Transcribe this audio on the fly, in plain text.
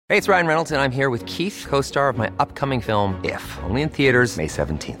Hey, it's Ryan Reynolds, and I'm here with Keith, co-star of my upcoming film, If, only in theaters May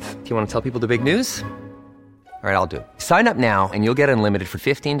 17th. Do you want to tell people the big news? All right, I'll do it. Sign up now and you'll get unlimited for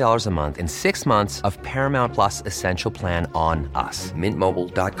 $15 a month and 6 months of Paramount Plus Essential Plan on us.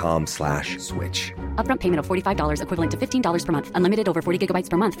 MintMobile.com/switch. Upfront payment of $45 equivalent to $15 per month. Unlimited over 40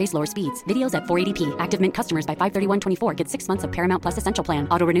 gigabytes per month. Face lower speeds. Videos at 480p. Active Mint customers by 531.24 get 6 months of Paramount Plus Essential Plan.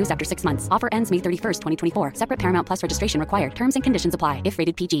 Auto renews after 6 months. Offer ends May 31st, 2024. Separate Paramount Plus registration required. Terms and conditions apply if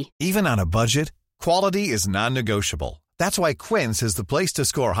rated PG. Even on a budget, quality is non-negotiable. That's why Quince is the place to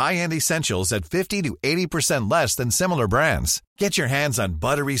score high-end essentials at 50 to 80% less than similar brands. Get your hands on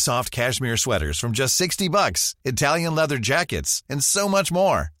buttery soft cashmere sweaters from just $60, Italian leather jackets, and so much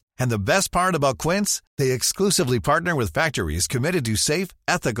more. And the best part about Quince, they exclusively partner with factories committed to safe,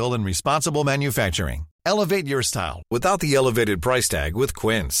 ethical, and responsible manufacturing. Elevate your style without the elevated price tag with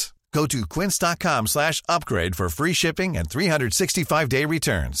Quince. Go to quince.com/upgrade for free shipping and 365-day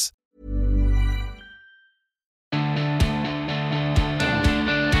returns.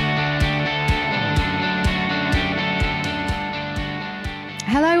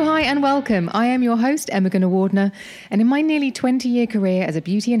 Hello, hi and welcome. I am your host, Emma Gunnar-Wardner, and in my nearly 20-year career as a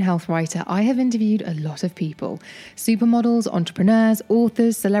beauty and health writer, I have interviewed a lot of people. Supermodels, entrepreneurs,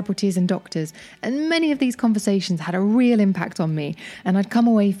 authors, celebrities and doctors, and many of these conversations had a real impact on me, and I'd come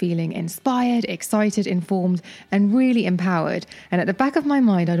away feeling inspired, excited, informed, and really empowered. And at the back of my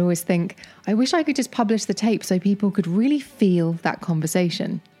mind, I'd always think, I wish I could just publish the tape so people could really feel that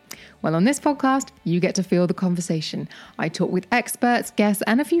conversation. Well, on this podcast, you get to feel the conversation. I talk with experts, guests,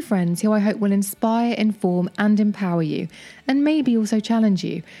 and a few friends who I hope will inspire, inform, and empower you, and maybe also challenge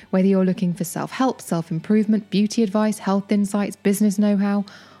you, whether you're looking for self-help, self-improvement, beauty advice, health insights, business know-how,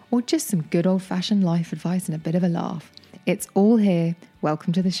 or just some good old-fashioned life advice and a bit of a laugh. It's all here.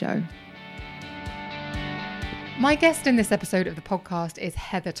 Welcome to the show. My guest in this episode of the podcast is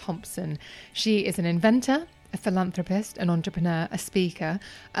Heather Thomson. She is an inventor, a philanthropist, an entrepreneur, a speaker,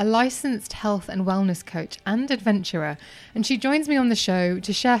 a licensed health and wellness coach and adventurer. And she joins me on the show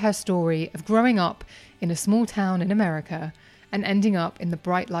to share her story of growing up in a small town in America and ending up in the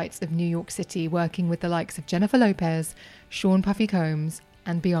bright lights of New York City, working with the likes of Jennifer Lopez, Sean Puffy Combs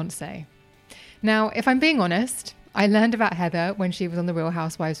and Beyonce. Now, if I'm being honest, I learned about Heather when she was on The Real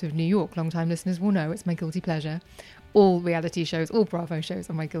Housewives of New York. Long-time listeners will know it's my guilty pleasure. All reality shows, all Bravo shows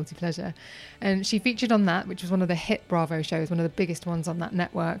are my guilty pleasure. And she featured on that, which was one of the hit Bravo shows, one of the biggest ones on that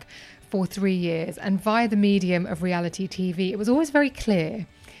network, for 3 years. And via the medium of reality TV, it was always very clear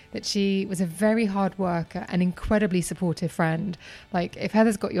that she was a very hard worker, an incredibly supportive friend. Like, if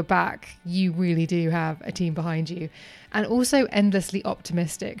Heather's got your back, you really do have a team behind you. And also endlessly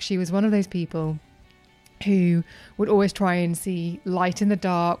optimistic. She was one of those people who would always try and see light in the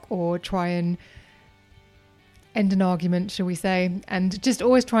dark, or try and end an argument, shall we say, and just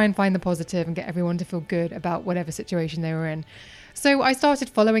always try and find the positive and get everyone to feel good about whatever situation they were in. So I started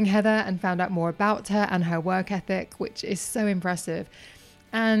following Heather and found out more about her and her work ethic, which is so impressive.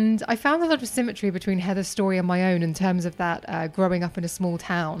 And I found a lot of symmetry between Heather's story and my own in terms of that growing up in a small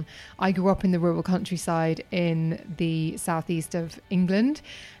town. I grew up in the rural countryside in the southeast of England,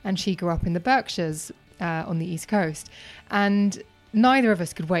 and she grew up in the Berkshires on the East Coast. And neither of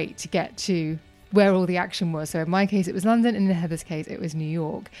us could wait to get to where all the action was. So in my case, it was London, and in Heather's case, it was New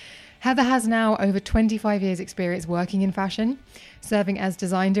York. Heather has now over 25 years experience working in fashion, serving as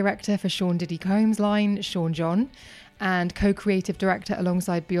design director for Sean Diddy Combs' line, Sean John, and co-creative director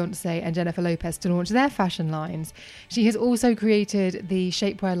alongside Beyonce and Jennifer Lopez to launch their fashion lines. She has also created the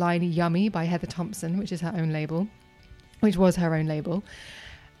shapewear line Yummy by Heather Thomson, which was her own label.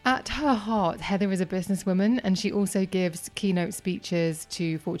 At her heart, Heather is a businesswoman, and she also gives keynote speeches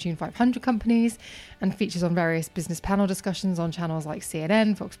to Fortune 500 companies and features on various business panel discussions on channels like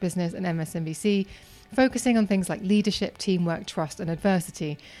CNN, Fox Business and MSNBC, focusing on things like leadership, teamwork, trust and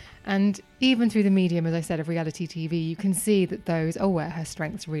adversity. And even through the medium, as I said, of reality TV, you can see that those are where her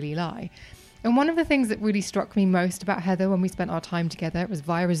strengths really lie. And one of the things that really struck me most about Heather when we spent our time together, it was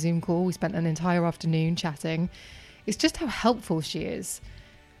via a Zoom call, we spent an entire afternoon chatting, is just how helpful she is.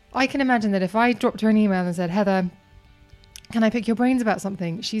 I can imagine that if I dropped her an email and said, Heather, can I pick your brains about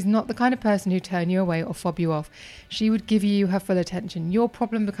something? She's not the kind of person who'd turn you away or fob you off. She would give you her full attention. Your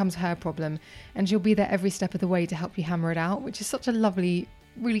problem becomes her problem, and she'll be there every step of the way to help you hammer it out, which is such a lovely,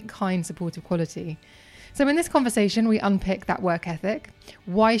 really kind, supportive quality. So in this conversation, we unpick that work ethic,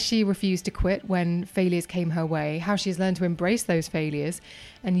 why she refused to quit when failures came her way, how she's learned to embrace those failures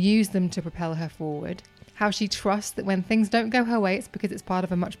and use them to propel her forward, how she trusts that when things don't go her way, it's because it's part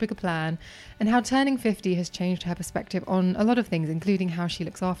of a much bigger plan, and how turning 50 has changed her perspective on a lot of things, including how she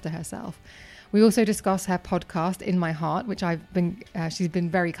looks after herself. We also discuss her podcast, In My Heart, which she's been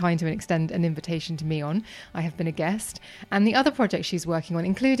very kind to extend an invitation to me on. I have been a guest. And the other projects she's working on,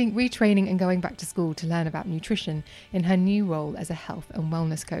 including retraining and going back to school to learn about nutrition in her new role as a health and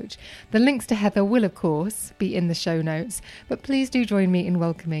wellness coach. The links to Heather will, of course, be in the show notes. But please do join me in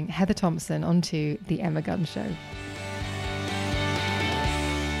welcoming Heather Thomson onto The Emma Gunn Show.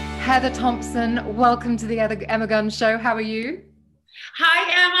 Heather Thomson, welcome to the Emma Gunn Show. How are you?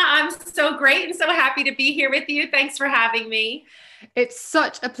 Hi, Emma. I'm so great and so happy to be here with you. Thanks for having me. It's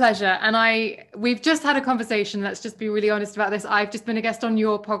such a pleasure. And we've just had a conversation. Let's just be really honest about this. I've just been a guest on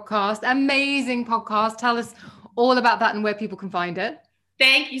your podcast. Amazing podcast. Tell us all about that and where people can find it.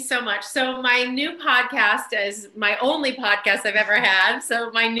 Thank you so much. So my new podcast is my only podcast I've ever had.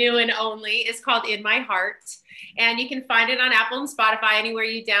 So my new and only is called In My Heart. And you can find it on Apple and Spotify, anywhere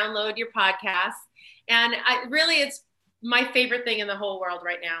you download your podcast. And it's my favorite thing in the whole world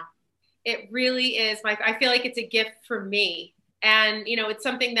right now. It really is. I feel like it's a gift for me. And, it's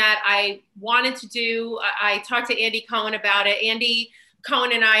something that I wanted to do. I talked to Andy Cohen about it. Andy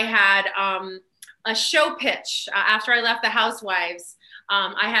Cohen and I had a show pitch after I left the Housewives.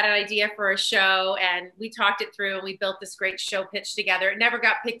 I had an idea for a show and we talked it through and we built this great show pitch together. It never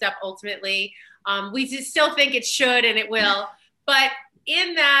got picked up ultimately. We still think it should and it will. But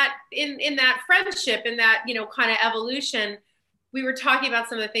in that friendship, in that, kind of evolution, we were talking about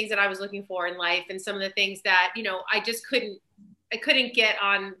some of the things that I was looking for in life and some of the things that, I just couldn't get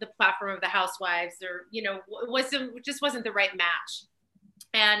on the platform of the Housewives or, just wasn't the right match.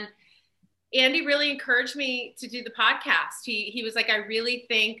 And Andy really encouraged me to do the podcast. He was like, I really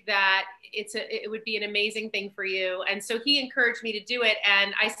think that it would be an amazing thing for you. And so he encouraged me to do it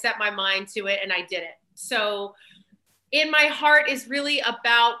and I set my mind to it and I did it. So In My Heart is really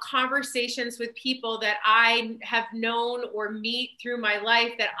about conversations with people that I have known or meet through my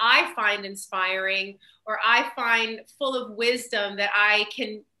life that I find inspiring or I find full of wisdom that I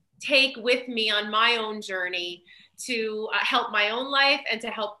can take with me on my own journey to help my own life and to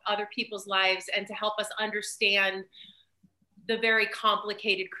help other people's lives and to help us understand the very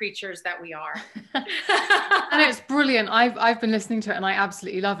complicated creatures that we are. And it's brilliant. I've been listening to it and I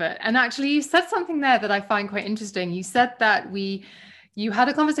absolutely love it. And actually you said something there that I find quite interesting. You said that you had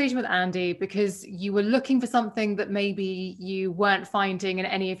a conversation with Andy because you were looking for something that maybe you weren't finding in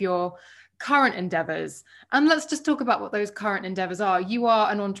any of your current endeavors. And let's just talk about what those current endeavors are. You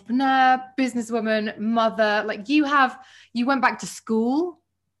are an entrepreneur, businesswoman, mother, like you went back to school.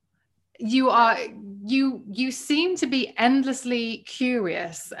 You seem to be endlessly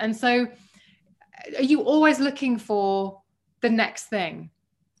curious. And so are you always looking for the next thing?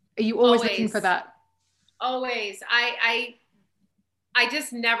 Are you always looking for that? Always. I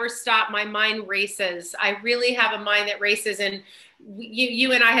just never stop. My mind races. I really have a mind that races. And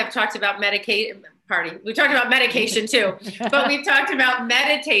you and I have talked about medication. We talked about medication too, but we've talked about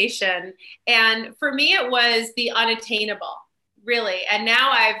meditation. And for me, it was the unattainable, really. And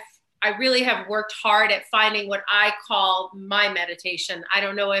now I really have worked hard at finding what I call my meditation. I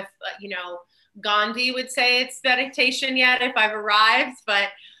don't know if, Gandhi would say it's meditation yet, if I've arrived, but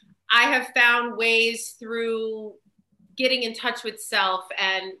I have found ways through getting in touch with self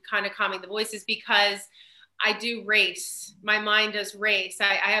and kind of calming the voices because I do race. My mind does race.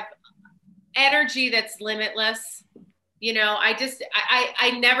 I have energy that's limitless.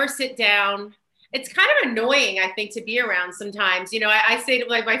 I never sit down. It's kind of annoying, I think, to be around sometimes. I say to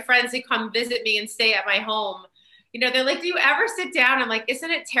my friends who come visit me and stay at my home, they're like, do you ever sit down? I'm like,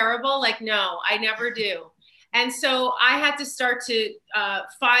 isn't it terrible? Like, no, I never do. And so I had to start to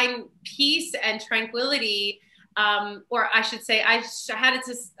find peace and tranquility. Or I should say, I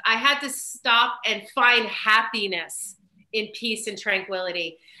had to stop and find happiness in peace and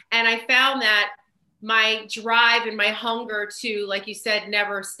tranquility. And I found that my drive and my hunger to, like you said,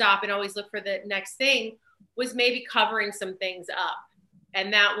 never stop and always look for the next thing was maybe covering some things up.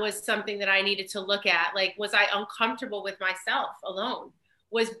 And that was something that I needed to look at. Like, was I uncomfortable with myself alone?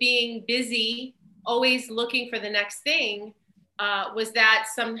 Was being busy, always looking for the next thing, was that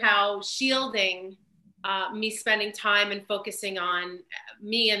somehow shielding me spending time and focusing on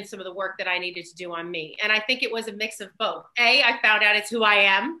me and some of the work that I needed to do on me? And I think it was a mix of both. I found out it's who I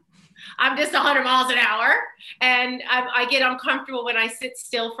am. I'm just 100 miles an hour. And I get uncomfortable when I sit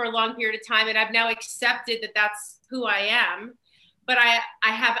still for a long period of time. And I've now accepted that that's who I am. But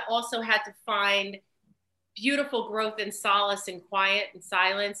I have also had to find beautiful growth and solace and quiet and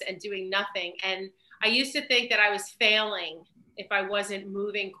silence and doing nothing. And I used to think that I was failing if I wasn't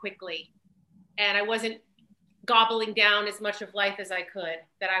moving quickly. And I wasn't gobbling down as much of life as I could,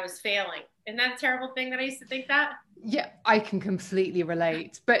 that I was failing. Isn't that a terrible thing that I used to think that? Yeah, I can completely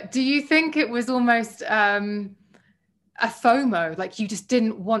relate. But do you think it was almost a FOMO, like you just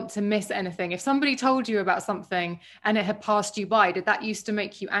didn't want to miss anything? If somebody told you about something and it had passed you by, did that used to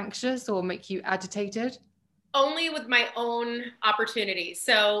make you anxious or make you agitated? Only with my own opportunities.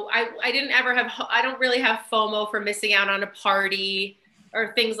 So I didn't ever have, I don't really have FOMO for missing out on a party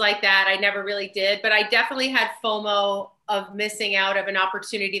or things like that. I never really did, but I definitely had FOMO of missing out of an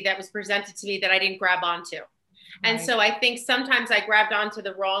opportunity that was presented to me that I didn't grab onto. And Right. so I think sometimes I grabbed onto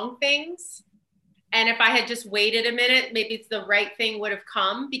the wrong things. And if I had just waited a minute, maybe it's the right thing would have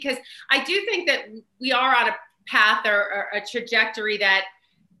come, because I do think that we are on a path or a trajectory that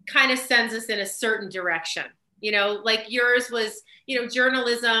kind of sends us in a certain direction. You know, like yours was, you know,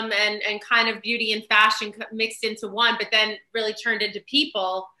 journalism and kind of beauty and fashion mixed into one, but then really turned into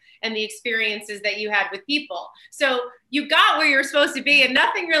people and the experiences that you had with people. So you got where you're supposed to be and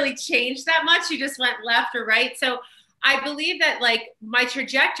nothing really changed that much. You just went left or right. So I believe that like my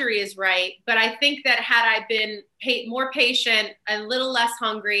trajectory is right, but I think that had I been more patient, a little less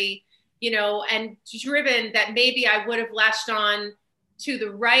hungry, you know, and driven, that maybe I would have latched on to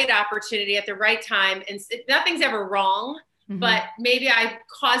the right opportunity at the right time. And nothing's ever wrong, but maybe I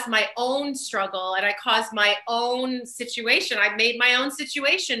caused my own struggle and I caused my own situation. I made my own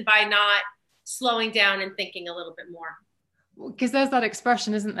situation by not slowing down and thinking a little bit more. Because there's that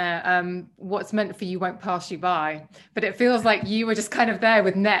expression, isn't there? What's meant for you won't pass you by. But it feels like you were just kind of there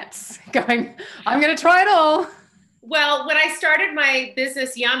with nets going, I'm going to try it all. Well, when I started my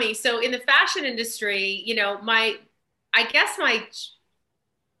business, Yummy, so in the fashion industry, you know, I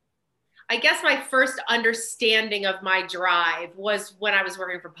guess my first understanding of my drive was when I was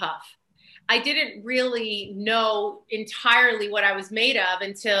working for Puff. I didn't really know entirely what I was made of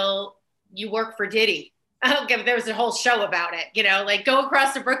until you work for Diddy. Okay, there was a whole show about it, you know, like go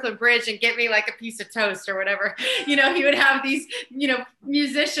across the Brooklyn Bridge and get me like a piece of toast or whatever. You know, he would have these, you know,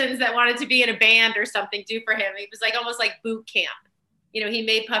 musicians that wanted to be in a band or something do for him. It was like almost like boot camp. You know, he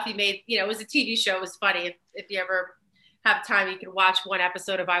made Puffy made, you know, it was a TV show. It was funny. If you ever have time, you can watch one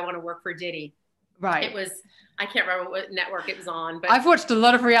episode of I Want to Work for Diddy. Right. It was, I can't remember what network it was on, but I've watched a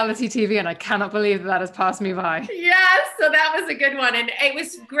lot of reality TV and I cannot believe that has passed me by. yes, so that was a good one. And it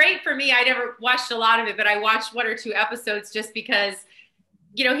was great for me. I never watched a lot of it, but I watched 1 or 2 episodes just because,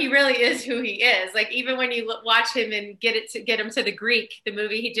 you know, he really is who he is. Like even when you watch him and get him to the Greek, the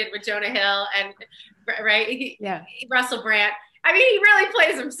movie he did with Jonah Hill and right, Russell Brand. I mean, he really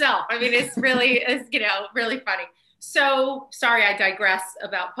plays himself. I mean, it's really, you know, really funny. So sorry, I digress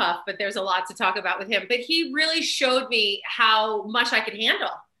about Puff, but there's a lot to talk about with him. But he really showed me how much I could handle.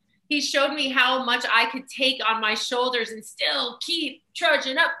 He showed me how much I could take on my shoulders and still keep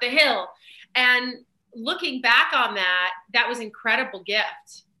trudging up the hill. And looking back on that, that was an incredible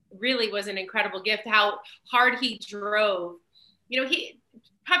gift. Really was an incredible gift, how hard he drove. You know,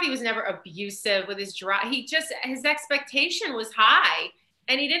 Puffy was never abusive with his drive. His expectation was high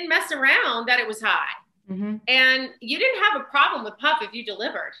and he didn't mess around that it was high. Mm-hmm. And you didn't have a problem with Puff if you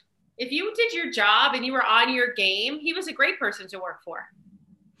delivered. If you did your job and you were on your game, he was a great person to work for.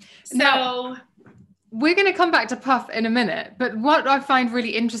 So now, we're going to come back to Puff in a minute, but what I find really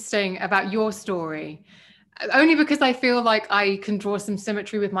interesting about your story, only because I feel like I can draw some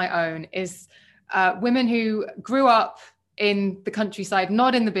symmetry with my own, is women who grew up in the countryside,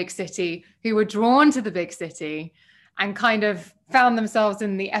 not in the big city, who were drawn to the big city and kind of found themselves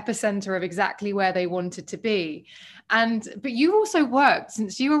in the epicenter of exactly where they wanted to be. But you also worked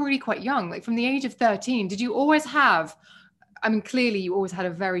since you were really quite young, like from the age of 13. Did you always have, I mean, clearly you always had a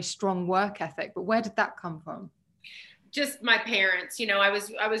very strong work ethic, but where did that come from? Just my parents. You know, I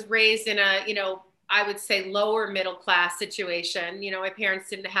was raised in a, you know, I would say lower middle class situation. You know, my parents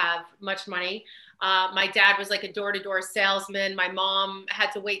didn't have much money. My dad was like a door-to-door salesman. My mom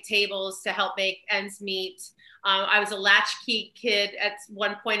had to wait tables to help make ends meet. I was a latchkey kid at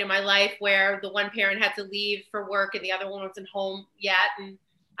one point in my life where the one parent had to leave for work and the other one wasn't home yet. And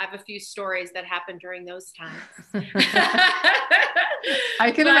I have a few stories that happened during those times.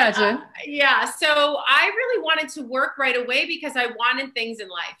 I can imagine. Yeah. So I really wanted to work right away because I wanted things in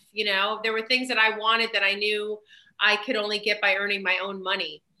life. You know, there were things that I wanted that I knew I could only get by earning my own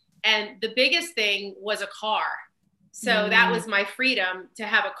money. And the biggest thing was a car. So that was my freedom to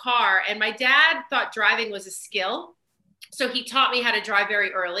have a car. And my dad thought driving was a skill. So he taught me how to drive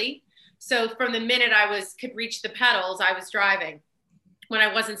very early. So from the minute I could reach the pedals, I was driving. When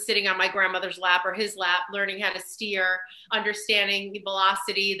I wasn't sitting on my grandmother's lap or his lap, learning how to steer, understanding the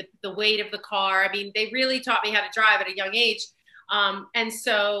velocity, the weight of the car. I mean, they really taught me how to drive at a young age. And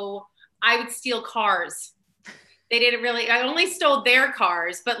so I would steal cars They didn't really, I only stole their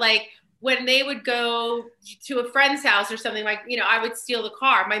cars, but like when they would go to a friend's house or something, like, you know, I would steal the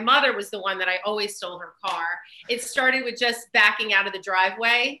car. My mother was the one that I always stole her car. It started with just backing out of the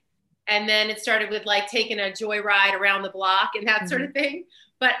driveway. And then it started with like taking a joyride around the block and that sort of thing.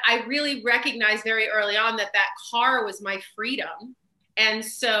 But I really recognized very early on that that car was my freedom. And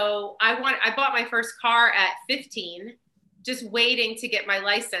so I bought my first car at 15, just waiting to get my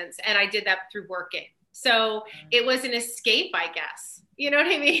license. And I did that through working. So it was an escape, I guess. You know what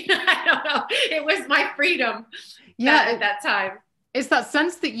I mean? I don't know. It was my freedom at that time. It's that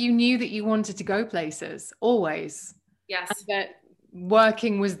sense that you knew that you wanted to go places, always. Yes. And that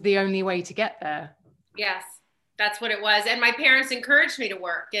working was the only way to get there. Yes, that's what it was. And my parents encouraged me to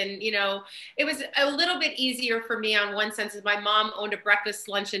work. And, you know, it was a little bit easier for me on one sense. Is my mom owned a breakfast,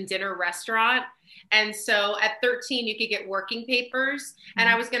 lunch, and dinner restaurant. And so at 13, you could get working papers. And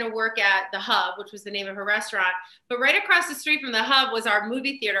I was going to work at the Hub, which was the name of her restaurant. But right across the street from the Hub was our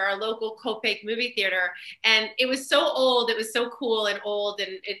movie theater, our local Copac movie theater. And it was so old. It was so cool and old.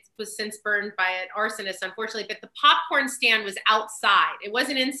 And it was since burned by an arsonist, unfortunately. But the popcorn stand was outside. It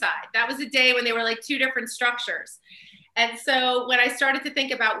wasn't inside. That was a day when they were like two different structures. And so when I started to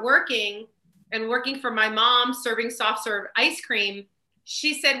think about working and working for my mom, serving soft serve ice cream,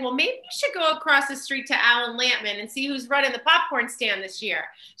 she said, well, maybe you should go across the street to Alan Lampman and see who's running the popcorn stand this year.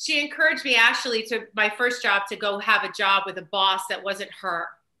 She encouraged me actually to my first job to go have a job with a boss that wasn't her.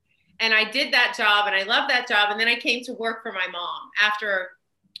 And I did that job and I loved that job. And then I came to work for my mom after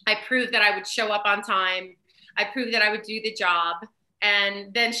I proved that I would show up on time. I proved that I would do the job.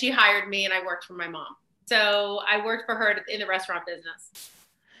 And then she hired me and I worked for my mom. So I worked for her in the restaurant business.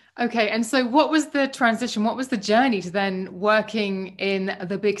 Okay. And so what was the transition? What was the journey to then working in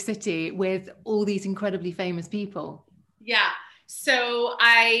the big city with all these incredibly famous people? Yeah. So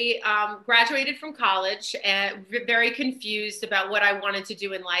I graduated from college and very confused about what I wanted to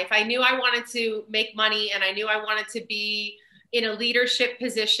do in life. I knew I wanted to make money and I knew I wanted to be in a leadership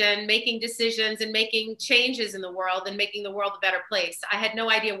position, making decisions and making changes in the world and making the world a better place. I had no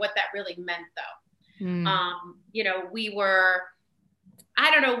idea what that really meant though. You know, we were, I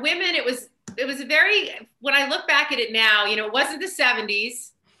don't know, women, it was a very, when I look back at it now, you know, it wasn't the 70s.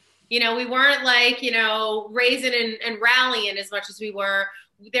 You know, we weren't like, you know, raising and rallying as much as we were.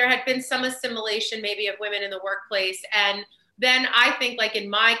 There had been some assimilation maybe of women in the workplace. And then I think like in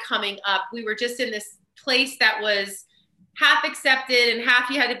my coming up, we were just in this place that was half accepted and half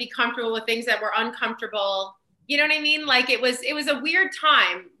you had to be comfortable with things that were uncomfortable. You know what I mean? Like it was a weird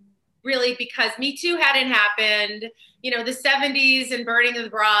time really because Me Too hadn't happened. You know, the 70s and burning of the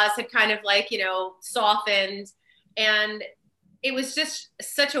bras had kind of like, you know, softened. And it was just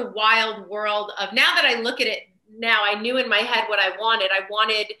such a wild world of, now that I look at it now, I knew in my head what I wanted. I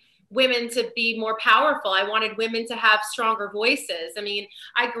wanted women to be more powerful. I wanted women to have stronger voices. I mean,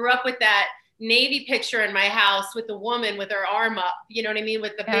 I grew up with that Navy picture in my house with the woman with her arm up, you know what I mean?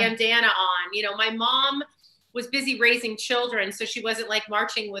 With the bandana on. You know, my mom was busy raising children, so she wasn't like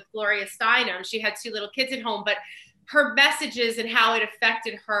marching with Gloria Steinem. She had 2 little kids at home, but her messages and how it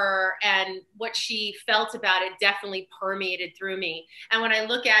affected her and what she felt about it definitely permeated through me. And when I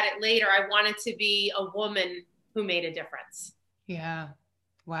look at it later, I wanted to be a woman who made a difference. Yeah.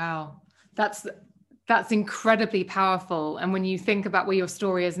 Wow. That's incredibly powerful. And when you think about where your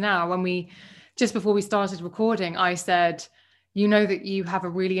story is now, just before we started recording, I said, you know, that you have a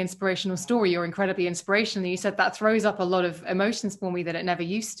really inspirational story. You're incredibly inspirational. And you said that throws up a lot of emotions for me that it never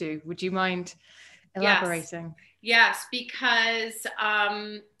used to. Would you mind elaborating? Yes, because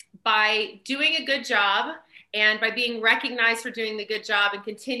by doing a good job and by being recognized for doing the good job and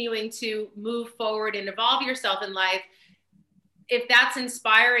continuing to move forward and evolve yourself in life, if that's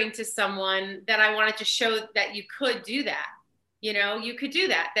inspiring to someone, then I wanted to show that you could do that. You know, you could do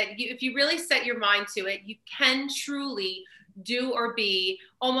that, if you really set your mind to it, you can truly do or be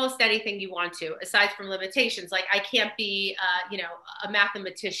almost anything you want to, aside from limitations. Like I can't be, you know, a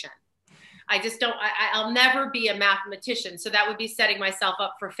mathematician. I just don't, I'll never be a mathematician. So that would be setting myself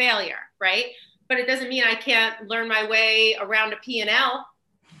up for failure, right? But it doesn't mean I can't learn my way around a P&L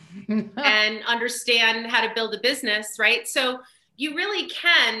and understand how to build a business, right? So you really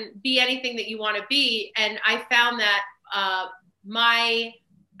can be anything that you want to be. And I found that my,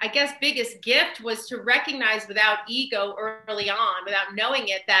 I guess, biggest gift was to recognize without ego early on, without knowing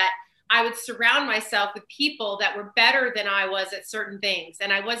it, that I would surround myself with people that were better than I was at certain things.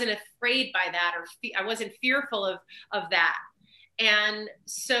 And I wasn't afraid by that, or I wasn't fearful of that. And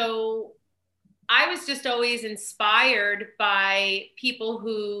so I was just always inspired by people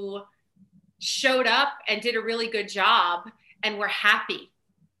who showed up and did a really good job and were happy.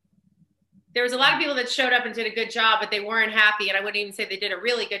 there was a lot of people that showed up and did a good job, but they weren't happy. And I wouldn't even say they did a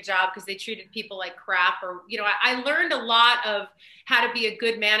really good job because they treated people like crap. Or, I learned a lot of how to be a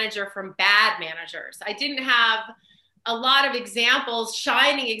good manager from bad managers. I didn't have a lot of examples,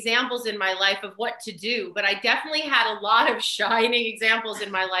 shining examples in my life of what to do, but I definitely had a lot of shining examples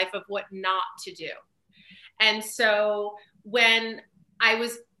in my life of what not to do. And so when I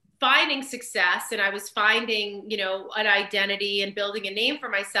was finding success and I was finding, an identity and building a name for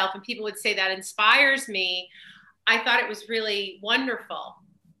myself, and people would say that inspires me, I thought it was really wonderful.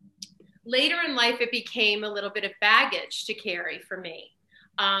 Later in life, it became a little bit of baggage to carry for me.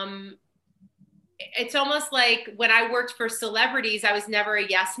 It's almost like when I worked for celebrities, I was never a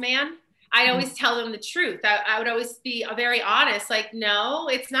yes man. I always tell them the truth. I would always be very honest, like, no,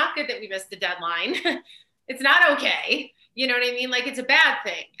 it's not good that we missed the deadline. It's not okay. You know what I mean? Like, it's a bad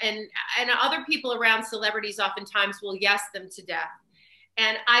thing. And other people around celebrities oftentimes will yes them to death.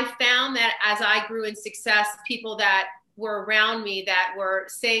 And I found that as I grew in success, people that were around me that were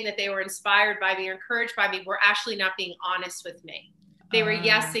saying that they were inspired by me or encouraged by me were actually not being honest with me. They were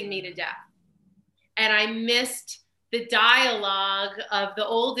yesing me to death. And I missed the dialogue of the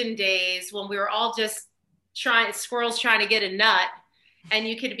olden days when we were all just squirrels trying to get a nut, and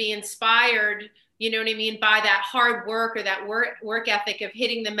you could be inspired, by that hard work or that work ethic of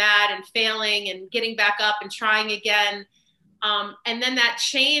hitting the mat and failing and getting back up and trying again. And then that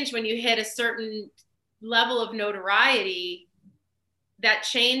changed when you hit a certain level of notoriety. That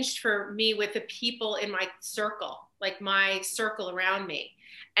changed for me with the people in my circle, like my circle around me.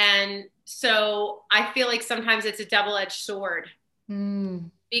 And so I feel like sometimes it's a double-edged sword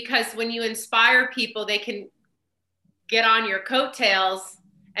because when you inspire people, they can get on your coattails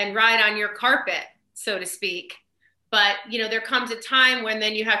and ride on your carpet, so to speak. But, there comes a time when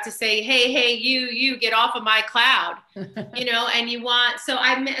then you have to say, hey, you get off of my cloud, and you want, so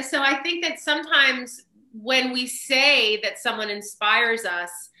I think that sometimes when we say that someone inspires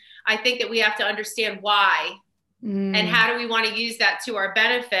us, I think that we have to understand why and how do we want to use that to our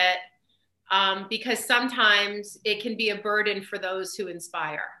benefit, because sometimes it can be a burden for those who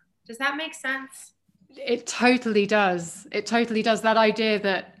inspire. Does that make sense? It totally does. It totally does. That idea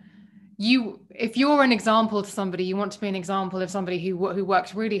that if you're an example to somebody, you want to be an example of somebody who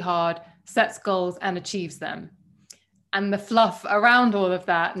works really hard, sets goals and achieves them. And the fluff around all of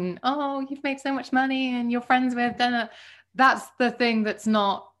that and, oh, you've made so much money and you're friends with, that's the thing that's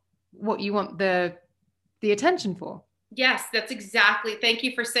not what you want the attention for. Yes, that's exactly. Thank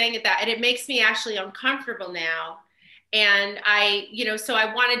you for saying it that. And it makes me actually uncomfortable now. And so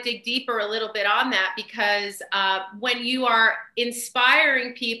I want to dig deeper a little bit on that because when you are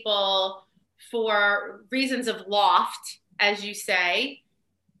inspiring people for reasons of loft, as you say,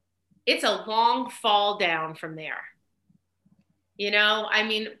 it's a long fall down from there.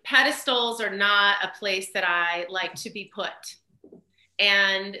 Pedestals are not a place that I like to be put.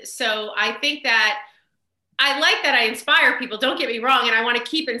 And so I think that I like that I inspire people, don't get me wrong, and I want to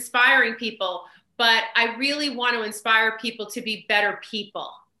keep inspiring people, but I really want to inspire people to be better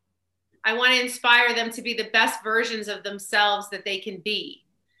people. I want to inspire them to be the best versions of themselves that they can be.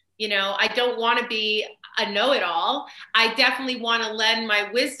 I don't want to be a know-it-all. I definitely want to lend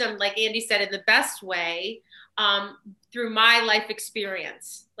my wisdom, like Andy said, in the best way, through my life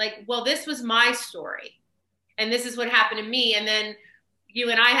experience. Like, well, this was my story, and this is what happened to me. And then you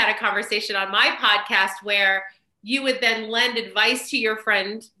and I had a conversation on my podcast where you would then lend advice to your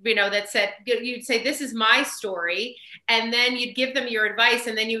friend, that said, you'd say, this is my story. And then you'd give them your advice.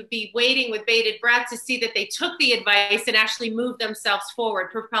 And then you'd be waiting with bated breath to see that they took the advice and actually moved themselves forward,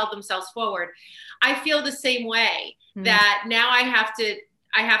 propelled themselves forward. I feel the same way that now I have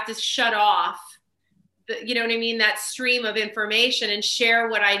to shut off that stream of information and share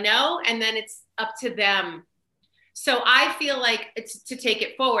what I know. And then it's up to them. So I feel like it's to take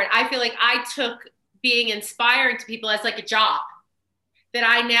it forward. I feel like I took being inspiring to people as like a job that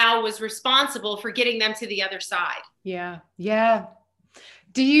I now was responsible for getting them to the other side. Yeah. Yeah.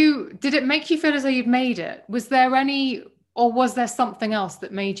 Did it make you feel as though you'd made it? Was there something else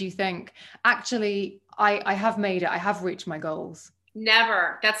that made you think, actually, I have made it. I have reached my goals?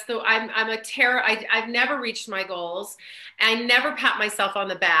 Never. I'm a terror. I've never reached my goals. I never pat myself on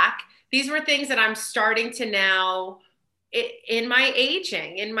the back. These were things that I'm starting to now in my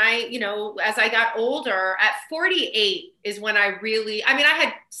aging, as I got older. At 48 is when I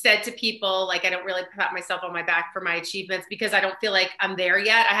had said to people, like, I don't really pat myself on my back for my achievements because I don't feel like I'm there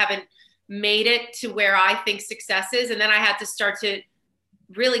yet. I haven't made it to where I think success is. And then I had to start to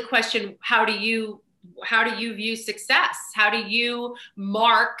really question, how do you view success? How do you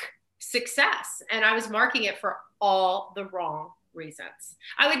mark success? And I was marking it for all the wrong reasons.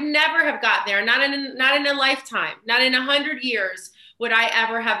 I would never have gotten there. Not in a lifetime, not in 100 years would I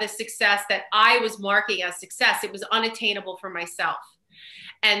ever have the success that I was marking as success. It was unattainable for myself.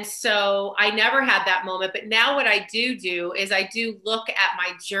 And so I never had that moment. But now what I do is I do look at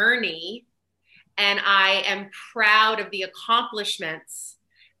my journey, and I am proud of the accomplishments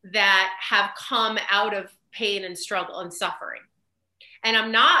that have come out of pain and struggle and suffering. And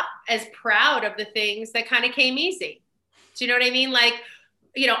I'm not as proud of the things that kind of came easy. Do you know what I mean? Like,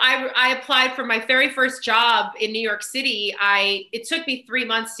 you know, I applied for my very first job in New York City. It took me 3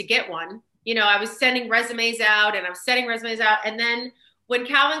 months to get one. You know, I was sending resumes out and I was sending resumes out. And then when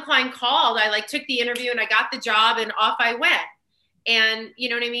Calvin Klein called, I like took the interview and I got the job and off I went. And you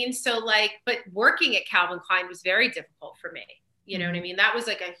know what I mean? So like, but working at Calvin Klein was very difficult for me. You know what I mean? That was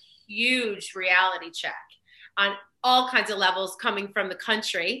like a huge reality check on all kinds of levels, coming from the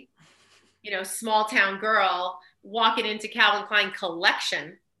country, you know, small town girl walking into Calvin Klein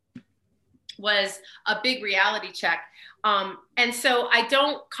collection was a big reality check. And so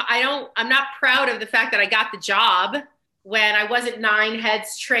I'm not proud of the fact that I got the job when I wasn't 9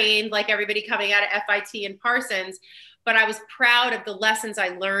 heads trained like everybody coming out of FIT and Parsons, but I was proud of the lessons I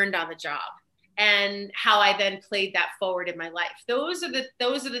learned on the job and how I then played that forward in my life. Those are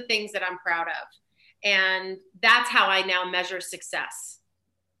the things that I'm proud of. And that's how I now measure success,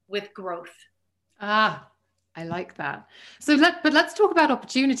 with growth. Ah, I like that. So let's talk about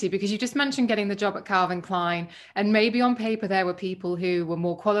opportunity, because you just mentioned getting the job at Calvin Klein, and maybe on paper there were people who were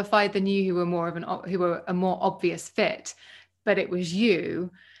more qualified than you, who were a more obvious fit, but it was you.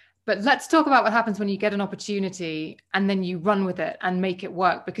 But let's talk about what happens when you get an opportunity and then you run with it and make it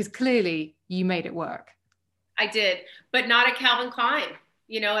work, because clearly you made it work. I did, but not at Calvin Klein.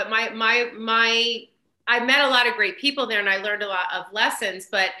 You know, at I met a lot of great people there and I learned a lot of lessons,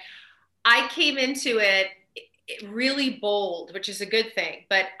 but I came into it really bold, which is a good thing.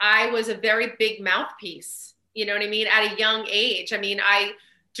 But I was a very big mouthpiece, you know what I mean? At a young age. I mean, I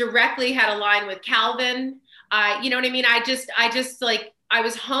directly had a line with Calvin. You know what I mean? I just like, I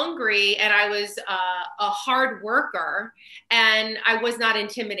was hungry and I was a hard worker and I was not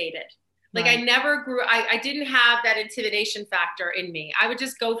intimidated. Like right. I never grew, I didn't have that intimidation factor in me. I would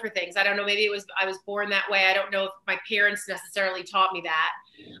just go for things. I don't know, maybe I was born that way. I don't know if my parents necessarily taught me that.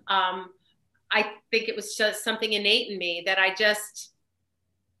 I think it was just something innate in me that I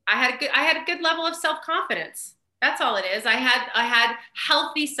had a good level of self-confidence. That's all it is. I had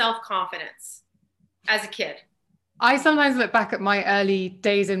healthy self-confidence as a kid. I sometimes look back at my early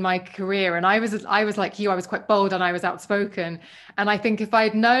days in my career, and I was like you, I was quite bold and I was outspoken. And I think if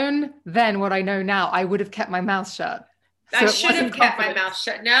I'd known then what I know now, I would have kept my mouth shut. I should have kept my mouth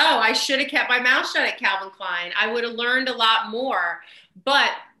shut. No, I should have kept my mouth shut at Calvin Klein. I would have learned a lot more, but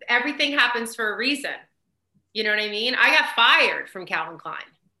everything happens for a reason. You know what I mean? I got fired from Calvin Klein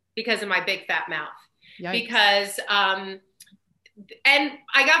because of my big fat mouth. Yikes. Because, and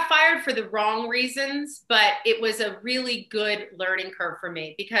I got fired for the wrong reasons, but it was a really good learning curve for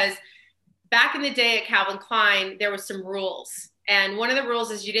me, because back in the day at Calvin Klein, there was some rules. And one of the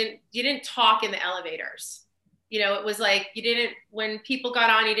rules is you didn't talk in the elevators. You know, it was like when people got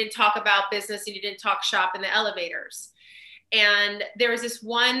on, you didn't talk about business and you didn't talk shop in the elevators. And there was this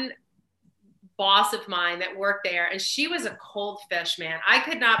one boss of mine that worked there, and she was a cold fish, man. I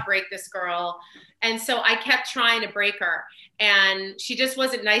could not break this girl. And so I kept trying to break her, and she just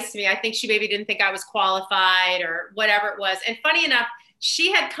wasn't nice to me. I think she maybe didn't think I was qualified or whatever it was. And funny enough,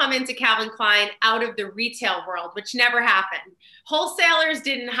 she had come into Calvin Klein out of the retail world, which never happened. Wholesalers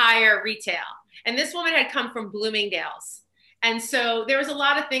didn't hire retail. And this woman had come from Bloomingdale's. And so there was a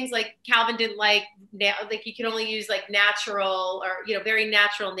lot of things like Calvin didn't like you could only use like natural or, you know, very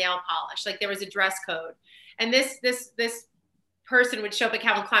natural nail polish. Like there was a dress code. And this person would show up at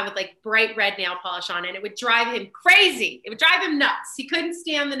Calvin Klein with like bright red nail polish on, and it would drive him crazy. It would drive him nuts. He couldn't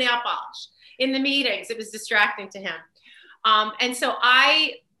stand the nail polish in the meetings. It was distracting to him. And so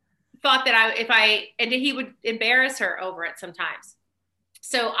I thought that and he would embarrass her over it sometimes.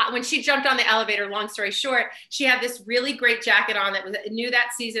 So when she jumped on the elevator, long story short, she had this really great jacket on that was new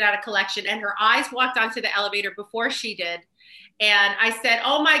that season out of collection, and her eyes walked onto the elevator before she did. And I said,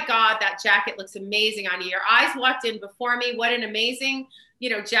 "Oh my God, that jacket looks amazing on you. Your eyes walked in before me. What an amazing,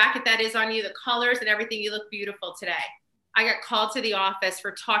 jacket that is on you, the colors and everything. You look beautiful today." I got called to the office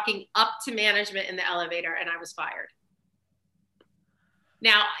for talking up to management in the elevator, and I was fired.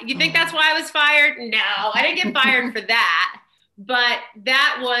 Now, you think that's why I was fired? No, I didn't get fired for that. But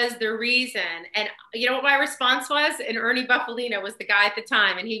that was the reason. And you know what my response was? And Ernie Buffalino was the guy at the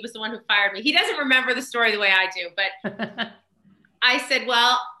time, and he was the one who fired me. He doesn't remember the story the way I do, but I said,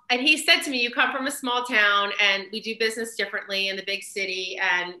 well, And he said to me, you come from a small town and we do business differently in the big city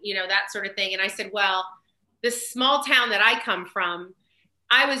and, you know, that sort of thing. And I said, well, this small town that I come from,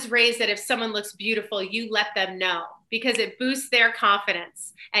 I was raised that if someone looks beautiful, you let them know because it boosts their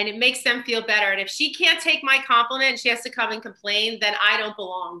confidence and it makes them feel better. And if she can't take my compliment and she has to come and complain, then I don't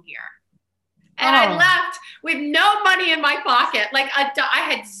belong here. And I left with no money in my pocket. Like I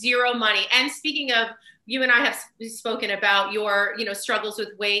had zero money. And speaking of, you and I have spoken about your, you know, struggles with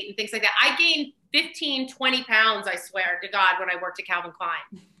weight and things like that. I gained 15, 20 pounds, I swear to God, when I worked at Calvin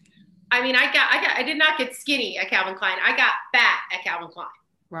Klein. I mean, I did not get skinny at Calvin Klein. I got fat at Calvin Klein.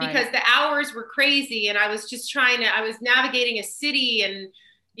 Right. Because the hours were crazy and I was just I was navigating a city and,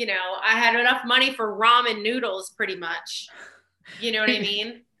 you know, I had enough money for ramen noodles pretty much. You know what I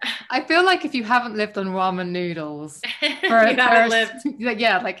mean? I feel like if you haven't lived on ramen noodles,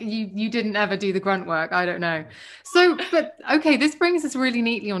 yeah, like you didn't ever do the grunt work. I don't know. So, but okay, this brings us really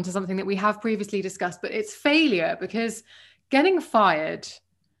neatly onto something that we have previously discussed, but it's failure because getting fired,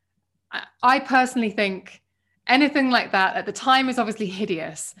 I personally think anything like that at the time is obviously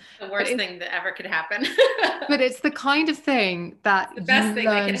hideous. The worst thing that ever could happen. But it's the kind of thing that you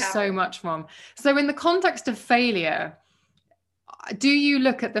learn so much from. So in the context of failure, do you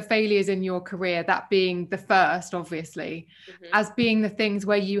look at the failures in your career, that being the first, obviously, as being the things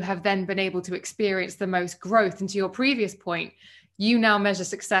where you have then been able to experience the most growth? And to your previous point, you now measure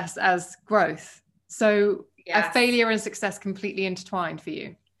success as growth. So a failure and success completely intertwined for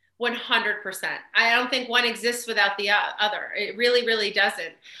you. 100%. I don't think one exists without the other. It really, really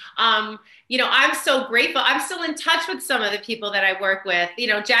doesn't. You know, I'm so grateful. I'm still in touch with some of the people that I work with. You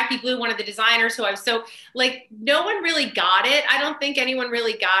know, Jackie Blue, one of the designers who I was so like, no one really got it. I don't think anyone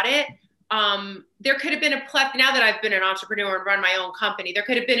really got it. There could have been now that I've been an entrepreneur and run my own company, there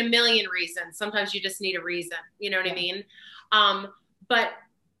could have been a million reasons. Sometimes you just need a reason, you know what I mean? But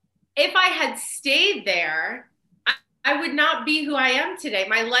if I had stayed there, I would not be who I am today.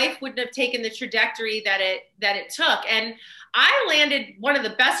 My life wouldn't have taken the trajectory that it took. And I landed one of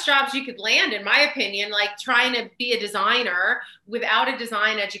the best jobs you could land, in my opinion, like trying to be a designer without a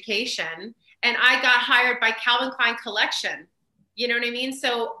design education. And I got hired by Calvin Klein Collection. You know what I mean?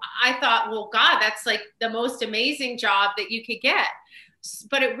 So I thought, well, God, that's like the most amazing job that you could get.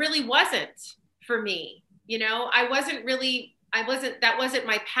 But it really wasn't for me. You know, that wasn't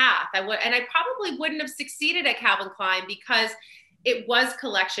my path. And I probably wouldn't have succeeded at Calvin Klein because it was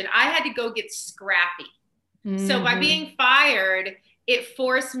collection. I had to go get scrappy. Mm-hmm. So by being fired, it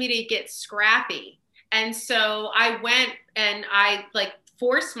forced me to get scrappy. And so I went and I like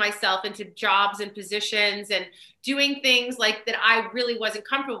forced myself into jobs and positions and doing things like that I really wasn't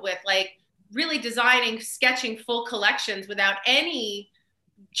comfortable with, like really designing, sketching full collections without any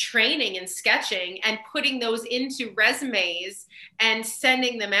training and sketching and putting those into resumes and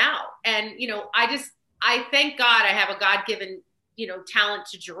sending them out. And, you know, I thank God I have a God-given, you know, talent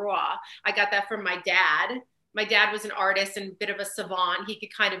to draw. I got that from my dad. My dad was an artist and a bit of a savant. He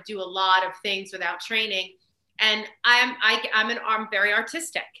could kind of do a lot of things without training. And I'm very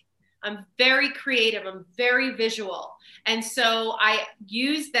artistic. I'm very creative. I'm very visual. And so I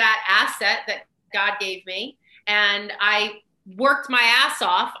used that asset that God gave me and I worked my ass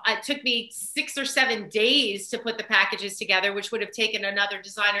off. It took me 6 or 7 days to put the packages together, which would have taken another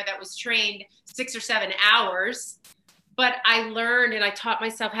designer that was trained 6 or 7 hours. But I learned and I taught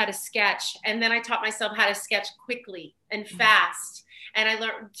myself how to sketch. And then I taught myself how to sketch quickly and fast. And I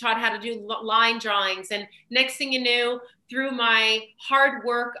taught how to do line drawings. And next thing you knew, through my hard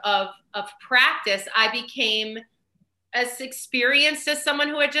work of practice, I became as experienced as someone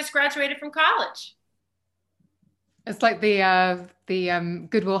who had just graduated from college. It's like the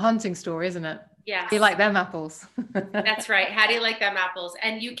Good Will Hunting story, isn't it? Yes. You like them apples. That's right. How do you like them apples?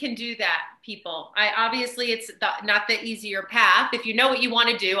 And you can do that, people. Obviously, it's not the easier path. If you know what you want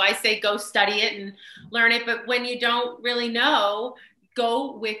to do, I say go study it and learn it. But when you don't really know,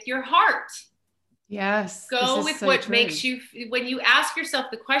 go with your heart. Yes. Go with what makes you, when you ask yourself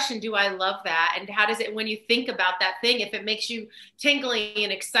the question, do I love that? And how does it, when you think about that thing, if it makes you tingly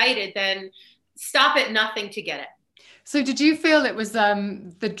and excited, then stop at nothing to get it. So did you feel it was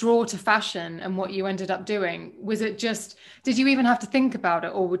the draw to fashion and what you ended up doing? Was it just, did you even have to think about it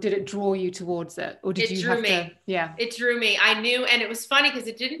or did it draw you towards it? Or did you have to? Yeah. It drew me. I knew, and it was funny because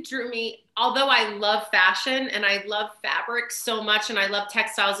it didn't drew me, although I love fashion and I love fabric so much and I love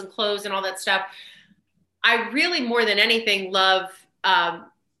textiles and clothes and all that stuff. I really, more than anything, love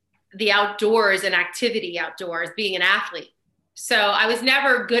the outdoors and activity outdoors, being an athlete. So I was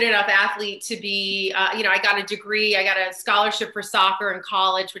never a good enough athlete to be, I got a degree, I got a scholarship for soccer in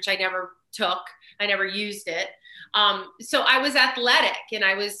college, which I never took. I never used it. So I was athletic and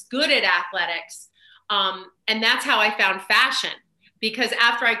I was good at athletics. And that's how I found fashion. Because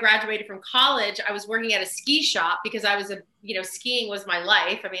after I graduated from college, I was working at a ski shop because I was skiing was my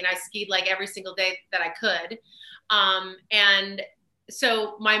life. I mean, I skied like every single day that I could. And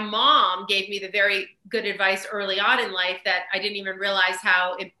so my mom gave me the very good advice early on in life that I didn't even realize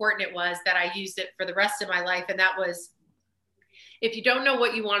how important it was, that I used it for the rest of my life. And that was, if you don't know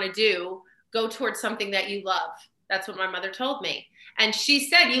what you want to do, go towards something that you love. That's what my mother told me. And she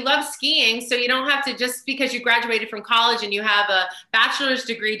said, you love skiing, so you don't have to, just because you graduated from college and you have a bachelor's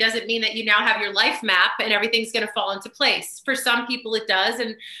degree doesn't mean that you now have your life map and everything's going to fall into place. For some people it does,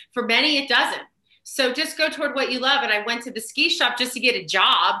 and for many it doesn't. So just go toward what you love. And I went to the ski shop just to get a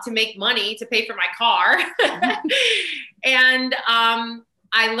job, to make money, to pay for my car. And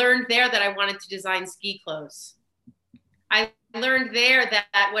I learned there that I wanted to design ski clothes. I learned there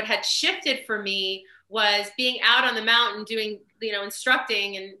that what had shifted for me was being out on the mountain doing,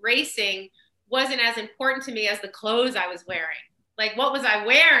 instructing and racing wasn't as important to me as the clothes I was wearing. Like, what was I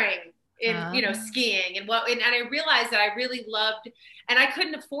wearing in, skiing, and I realized that I really loved, and I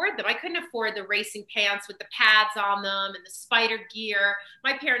couldn't afford them. I couldn't afford the racing pants with the pads on them and the spider gear.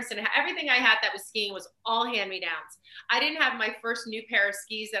 My parents didn't have everything I had that was skiing was all hand-me-downs. I didn't have my first new pair of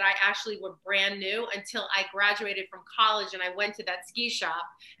skis that I actually were brand new until I graduated from college and I went to that ski shop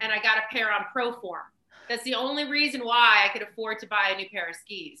and I got a pair on Proform. That's the only reason why I could afford to buy a new pair of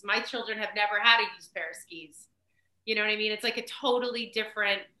skis. My children have never had a used pair of skis. You know what I mean? It's like a totally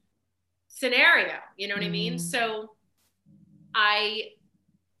different scenario. You know what I mean? So I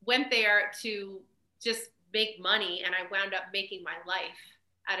went there to just make money, and I wound up making my life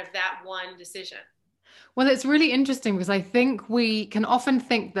out of that one decision. Well, it's really interesting because I think we can often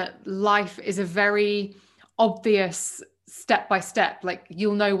think that life is a very obvious step by step, like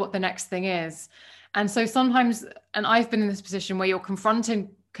you'll know what the next thing is. And so sometimes, and I've been in this position where you're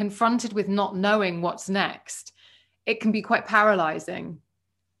confronted with not knowing what's next. It can be quite paralyzing.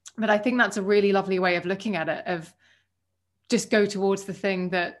 But I think that's a really lovely way of looking at it, of just go towards the thing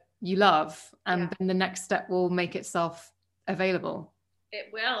that you love, and then the next step will make itself available.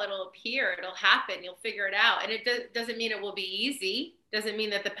 It will, it'll appear, it'll happen, you'll figure it out. And it doesn't mean it will be easy. Doesn't mean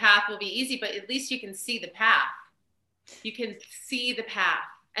that the path will be easy, but at least you can see the path. You can see the path.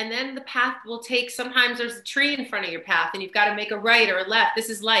 And then the path will take, sometimes there's a tree in front of your path and you've got to make a right or a left. This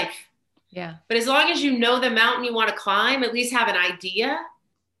is life. Yeah. But as long as you know the mountain you want to climb, at least have an idea,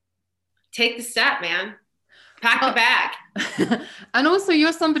 take the step, man. Pack the bag. And also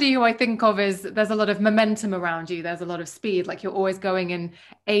you're somebody who I think of as there's a lot of momentum around you. There's a lot of speed, like you're always going in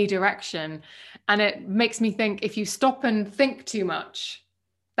a direction. And it makes me think, if you stop and think too much,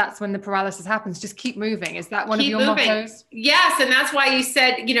 that's when the paralysis happens. Just keep moving. Is that one of your mottos? Yes. And that's why you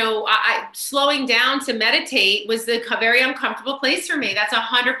said, slowing down to meditate was a very uncomfortable place for me. That's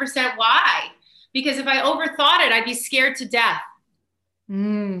 100% why. Because if I overthought it, I'd be scared to death.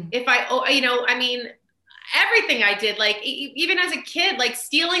 If everything I did, like even as a kid, like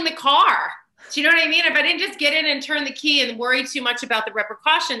stealing the car. Do you know what I mean? If I didn't just get in and turn the key and worry too much about the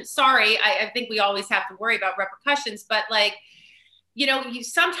repercussions, I think we always have to worry about repercussions, but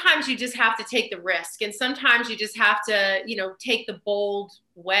sometimes you just have to take the risk, and sometimes you just have to, take the bold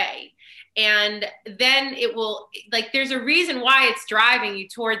way. And then it will, there's a reason why it's driving you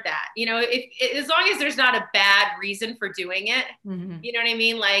toward that, as long as there's not a bad reason for doing it, you know what I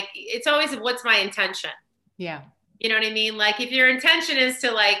mean? Like, it's always, what's my intention? Yeah. You know what I mean? Like, if your intention is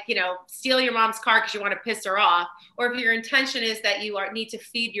to steal your mom's car because you want to piss her off, or if your intention is that you need to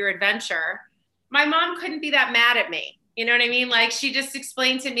feed your adventure, my mom couldn't be that mad at me. You know what I mean? Like, she just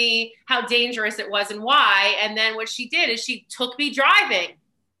explained to me how dangerous it was and why. And then what she did is she took me driving.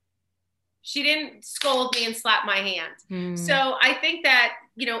 She didn't scold me and slap my hand. So I think that,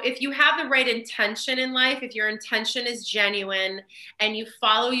 if you have the right intention in life, if your intention is genuine and you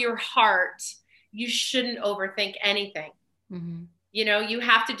follow your heart, you shouldn't overthink anything. You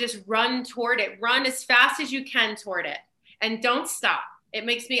have to just run toward it. Run as fast as you can toward it, and don't stop. It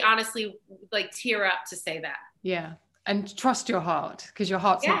makes me honestly tear up to say that. Yeah. And trust your heart, because your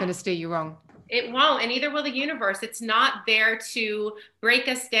heart's not going to steer you wrong. It won't. And neither will the universe. It's not there to break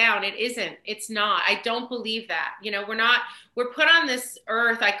us down. It isn't. It's not. I don't believe that. We're put on this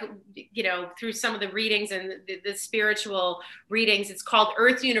earth, through some of the readings and the spiritual readings, it's called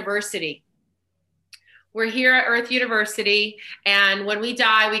Earth University. We're here at Earth University. And when we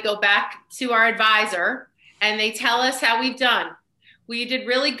die, we go back to our advisor and they tell us how we've done. We did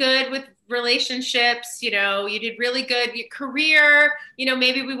really good with relationships, you did really good. Your career,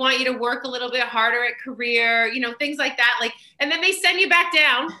 maybe we want you to work a little bit harder at career, things like that. Like, and then they send you back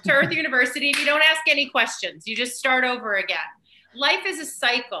down to Earth University and you don't ask any questions. You just start over again. Life is a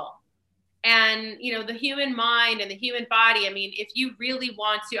cycle. And, the human mind and the human body, I mean, if you really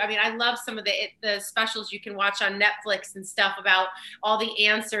want to, I mean, I love some of the specials you can watch on Netflix and stuff about all the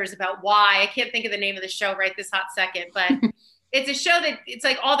answers about why. I can't think of the name of the show right this hot second, but it's a show that it's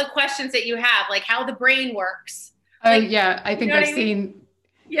like all the questions that you have, like how the brain works. Oh, like, yeah. I think I've seen.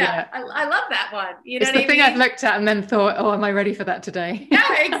 Yeah. I love that one. It's the thing I've looked at and then thought, oh, am I ready for that today?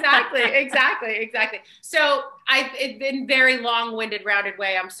 Yeah, exactly. So it's been very long-winded, rounded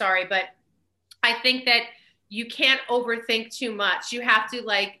way. I'm sorry, but I think that you can't overthink too much. You have to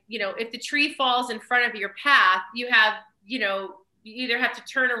if the tree falls in front of your path, you have, you either have to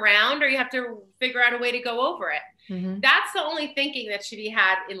turn around or you have to figure out a way to go over it. Mm-hmm. That's the only thinking that should be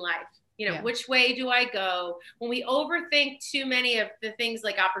had in life. Which way do I go? When we overthink too many of the things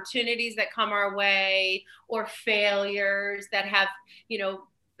like opportunities that come our way or failures that have,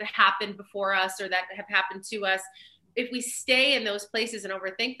 happened before us or that have happened to us, if we stay in those places and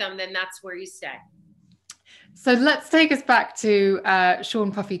overthink them, then that's where you stay. So let's take us back to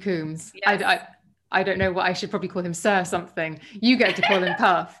Sean Puffy Coombs. Yes. I don't know what I should probably call him, Sir something. You get to call him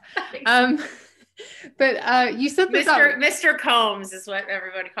Puff. But you said that Mr. Combs is what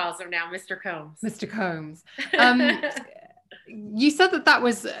everybody calls him now, Mr. Combs. Mr. Combs. You said that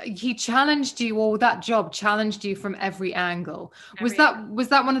was he challenged you, or that job challenged you from every angle. Was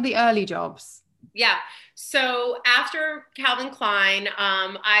that one of the early jobs? Yeah. So after Calvin Klein,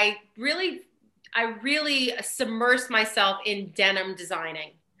 I really submersed myself in denim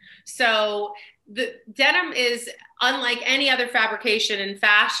designing. So the denim is unlike any other fabrication in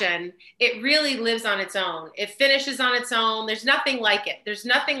fashion. It really lives on its own. It finishes on its own. There's nothing like it. There's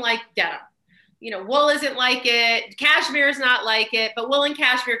nothing like denim. Wool isn't like it. Cashmere is not like it, but wool and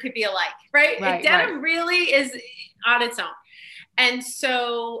cashmere could be alike, right? Denim really is on its own. And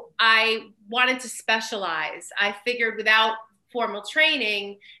so I wanted to specialize. I figured without formal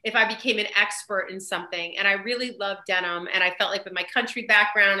training, if I became an expert in something, and I really loved denim, and I felt like with my country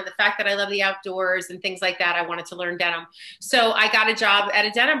background and the fact that I love the outdoors and things like that, I wanted to learn denim. So I got a job at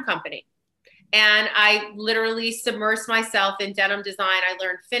a denim company. And I literally submersed myself in denim design. I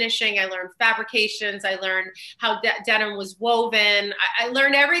learned finishing. I learned fabrications. I learned how denim was woven. I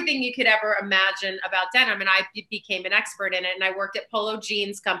learned everything you could ever imagine about denim, and I became an expert in it. And I worked at Polo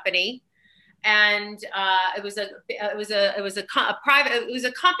Jeans Company, and it was a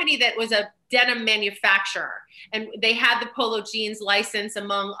company that was a denim manufacturer, and they had the Polo Jeans license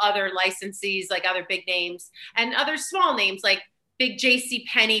among other licensees, like other big names and other small names like big J.C.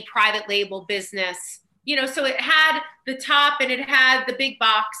 Penney private label business, so it had the top and it had the big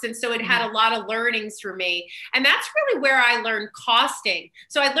box. And so it had a lot of learnings for me. And that's really where I learned costing.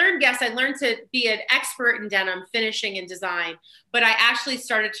 So I learned to be an expert in denim, finishing and design, but I actually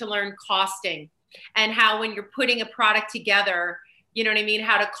started to learn costing and how when you're putting a product together,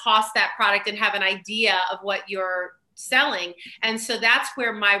 how to cost that product and have an idea of what you're selling. And so that's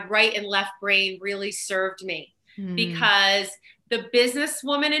where my right and left brain really served me, because the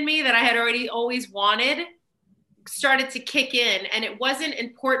businesswoman in me that I had always wanted started to kick in. And it wasn't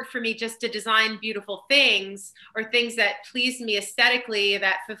important for me just to design beautiful things or things that pleased me aesthetically,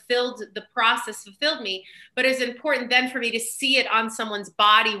 that fulfilled me. But it was important then for me to see it on someone's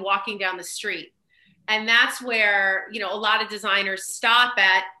body walking down the street. And that's where, a lot of designers stop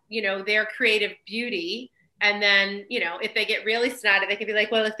at, their creative beauty. And then, if they get really snotty, they can be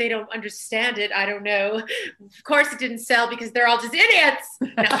like, well, if they don't understand it, I don't know. Of course it didn't sell because they're all just idiots.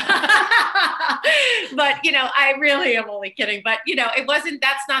 No. But, I really am only kidding. But,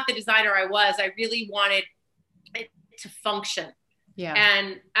 that's not the designer I was. I really wanted it to function. Yeah.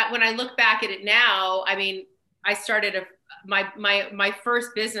 And when I look back at it now, I mean, I started my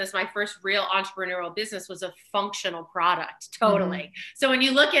first business, my first real entrepreneurial business was a functional product. Totally. Mm-hmm. So when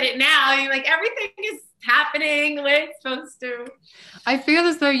you look at it now, you're like, everything is happening the way it's supposed to. I feel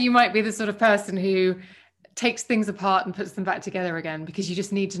as though you might be the sort of person who takes things apart and puts them back together again, because you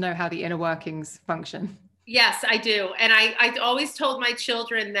just need to know how the inner workings function. Yes, I do. And I always told my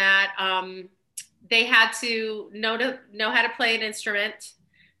children that they had to know how to play an instrument.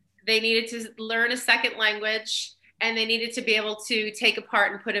 They needed to learn a second language, and they needed to be able to take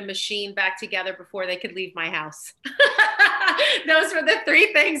apart and put a machine back together before they could leave my house. Those were the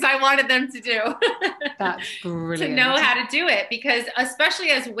three things I wanted them to do. That's brilliant. To know how to do it, because especially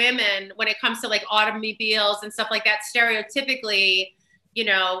as women, when it comes to like automobiles and stuff like that, stereotypically,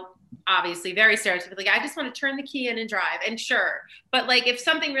 obviously very stereotypically, I just want to turn the key in and drive, and sure. But like, if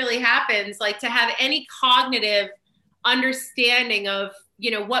something really happens, like to have any cognitive understanding of,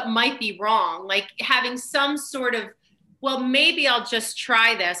 what might be wrong, like having some sort of, well, maybe I'll just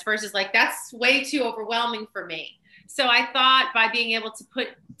try this versus like, that's way too overwhelming for me. So I thought by being able to put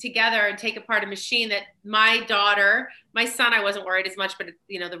together and take apart a machine that my son, I wasn't worried as much, but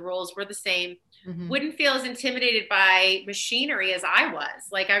the rules were the same, wouldn't feel as intimidated by machinery as I was.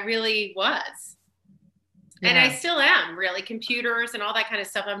 Like I really was. Yeah. And I still am, really, computers and all that kind of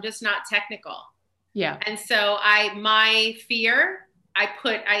stuff. I'm just not technical. Yeah. And so my fear,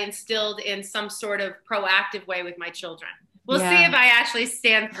 I instilled in some sort of proactive way with my children. We'll see if I actually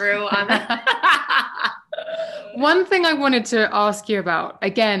stand through on that. One thing I wanted to ask you about,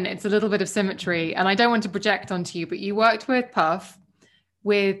 again, it's a little bit of symmetry, and I don't want to project onto you, but you worked with Puff,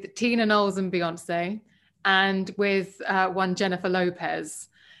 with Tina Knowles and Beyonce, and with one Jennifer Lopez.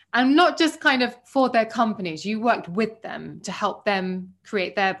 And not just kind of for their companies, you worked with them to help them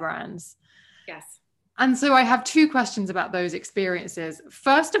create their brands. Yes. And so I have two questions about those experiences.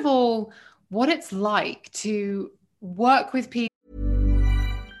 First of all, what it's like to work with people.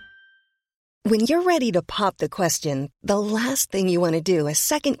 When you're ready to pop the question, the last thing you want to do is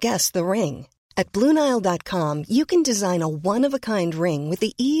second guess the ring. At BlueNile.com, you can design a one-of-a-kind ring with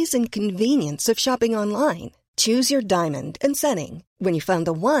the ease and convenience of shopping online. Choose your diamond and setting. When you find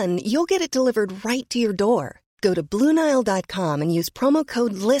the one, you'll get it delivered right to your door. Go to BlueNile.com and use promo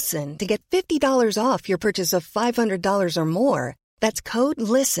code LISTEN to get $50 off your purchase of $500 or more. That's code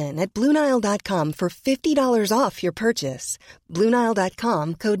LISTEN at BlueNile.com for $50 off your purchase.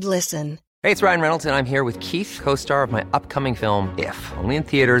 BlueNile.com, code LISTEN. Hey, it's Ryan Reynolds, and I'm here with Keith, co-star of my upcoming film, If, only in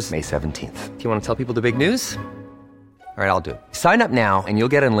theaters May 17th. Do you want to tell people the big news? All right, I'll do it. Sign up now and you'll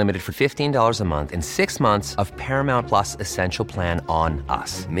get unlimited for $15 a month and 6 months of Paramount Plus Essential Plan on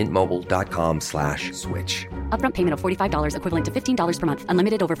us. MintMobile.com/switch. Upfront payment of $45 equivalent to $15 per month.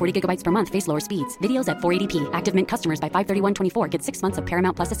 Unlimited over 40 gigabytes per month. Face lower speeds. Videos at 480p. Active Mint customers by 531.24 get 6 months of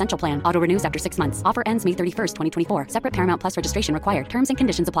Paramount Plus Essential Plan. Auto renews after 6 months. Offer ends May 31st, 2024. Separate Paramount Plus registration required. Terms and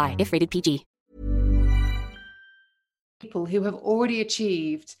conditions apply if rated PG. People who have already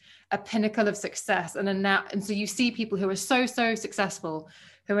achieved a pinnacle of success and so you see people who are so successful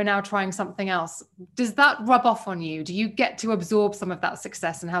who are now trying something else. Does that rub off on you? Do you get to absorb some of that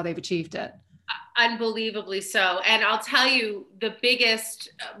success and how they've achieved it? Unbelievably so. And I'll tell you the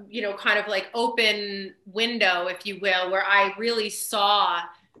biggest, kind of like open window, if you will, where I really saw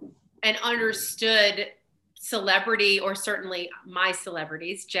and understood celebrity, or certainly my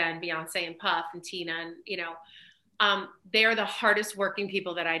celebrities, Jen, Beyonce, and Puff, and Tina, and, they are the hardest working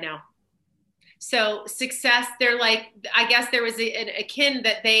people that I know. So success, they're like, I guess there was a kin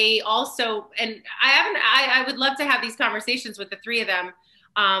that they also, and I would love to have these conversations with the three of them.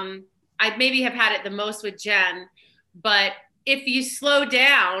 I maybe have had it the most with Jen, but if you slow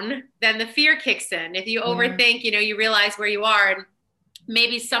down, then the fear kicks in. If you overthink, you realize where you are, and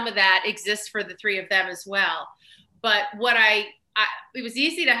maybe some of that exists for the three of them as well. But it was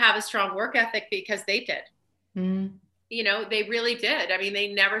easy to have a strong work ethic because they did. They really did. I mean,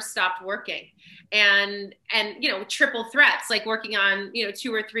 they never stopped working, and triple threats, like working on,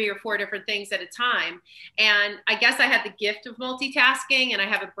 2 or 3 or 4 different things at a time. And I guess I had the gift of multitasking, and I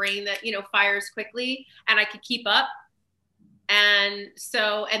have a brain that, fires quickly, and I could keep up. And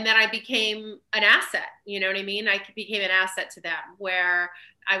then I became an asset, you know what I mean? I became an asset to them, where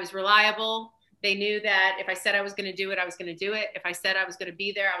I was reliable. They knew that if I said I was going to do it, I was going to do it. If I said I was going to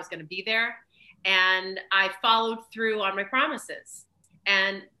be there, I was going to be there. And I followed through on my promises,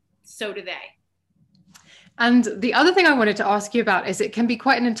 and so do they. And the other thing I wanted to ask you about is it can be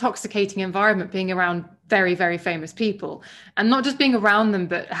quite an intoxicating environment being around very, very famous people, and not just being around them,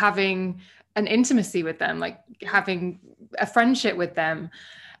 but having an intimacy with them, like having a friendship with them.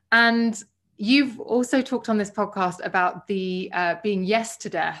 And you've also talked on this podcast about the being yes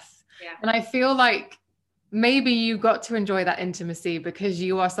to death. Yeah. And I feel like maybe you got to enjoy that intimacy because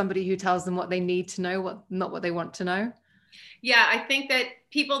you are somebody who tells them what they need to know, not what they want to know. Yeah, I think that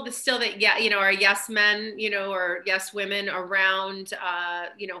people are yes men, or yes women around,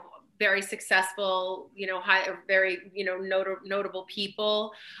 very successful, very, notable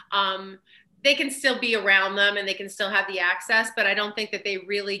people. They can still be around them and they can still have the access, but I don't think that they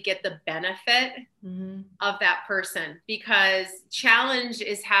really get the benefit of that person, because challenge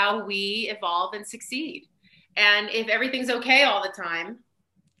is how we evolve and succeed. And if everything's okay all the time,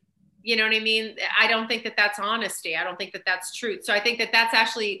 you know what I mean? I don't think that that's honesty. I don't think that that's truth. So I think that that's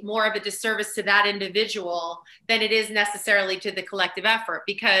actually more of a disservice to that individual than it is necessarily to the collective effort.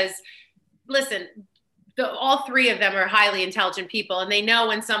 Because listen, all three of them are highly intelligent people, and they know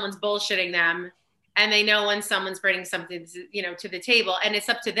when someone's bullshitting them, and they know when someone's bringing something, to the table, and it's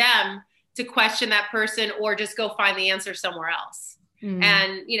up to them to question that person or just go find the answer somewhere else.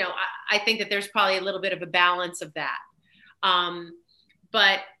 And, I think that there's probably a little bit of a balance of that.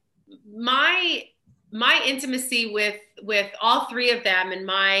 But my intimacy with all three of them, and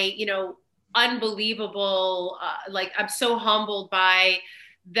my, unbelievable, I'm so humbled by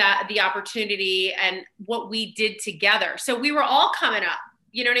the opportunity and what we did together. So we were all coming up,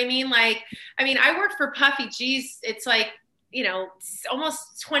 you know what I mean? I worked for Puffy, geez, it's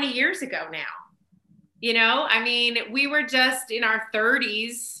almost 20 years ago now. We were just in our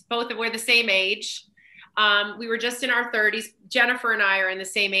 30s, both of we're the same age. We were just in our 30s. Jennifer and I are in the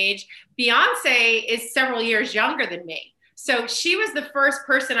same age. Beyonce is several years younger than me. So she was the first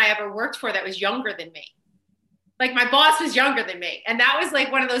person I ever worked for that was younger than me. My boss was younger than me. And that was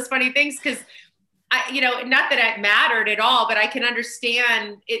one of those funny things, because not that it mattered at all, but I can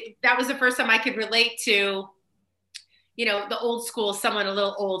understand it. That was the first time I could relate to, the old school, someone a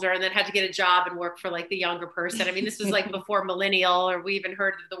little older and then had to get a job and work for the younger person. This was before millennial, or we even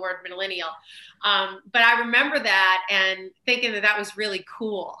heard the word millennial. But I remember that and thinking that was really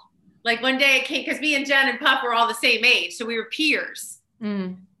cool. One day it came, because me and Jen and Puff were all the same age. So we were peers.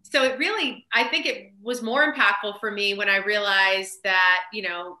 So it really, I think it was more impactful for me when I realized that,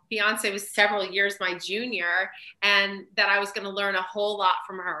 Beyonce was several years my junior, and that I was going to learn a whole lot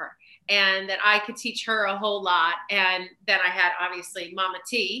from her, and that I could teach her a whole lot. And then I had, obviously, Mama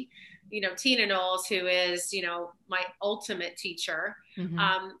T, Tina Knowles, who is, my ultimate teacher.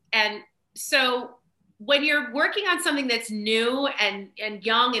 And so when you're working on something that's new and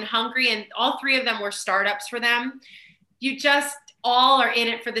young and hungry, and all three of them were startups for them, you just all are in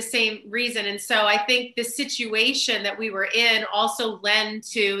it for the same reason. And so I think the situation that we were in also lent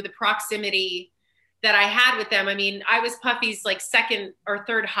to the proximity that I had with them. I was Puffy's second or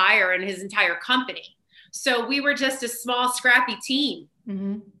third hire in his entire company. So we were just a small, scrappy team.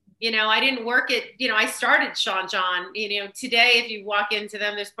 I didn't work at, I started Sean John, today, if you walk into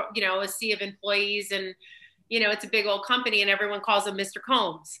them, there's, a sea of employees, and, it's a big old company, and everyone calls him Mr.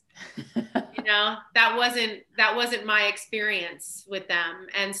 Combs. That wasn't my experience with them.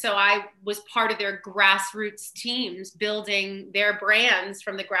 And so I was part of their grassroots teams, building their brands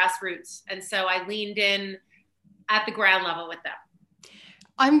from the grassroots. And so I leaned in at the ground level with them.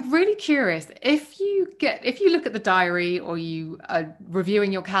 I'm really curious, if you look at the diary, or you are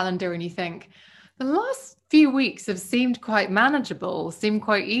reviewing your calendar and you think the last few weeks have seemed quite manageable, seemed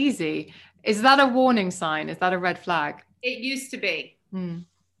quite easy, is that a warning sign? Is that a red flag? It used to be.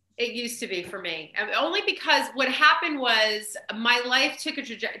 It used to be for me, only because what happened was my life took a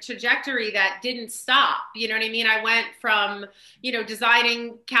trajectory that didn't stop. You know what I mean? I went from,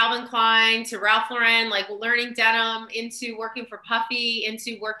 designing Calvin Klein to Ralph Lauren, learning denim, into working for Puffy,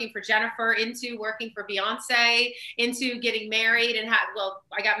 into working for Jennifer, into working for Beyonce, into getting married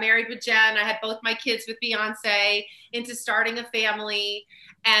I got married with Jen. I had both my kids with Beyonce, into starting a family,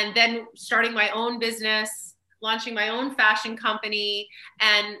 and then starting my own business, launching my own fashion company,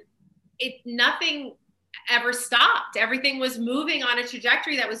 and nothing ever stopped. Everything was moving on a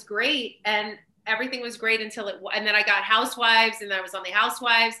trajectory that was great, and everything was great and then I got Housewives, and then I was on the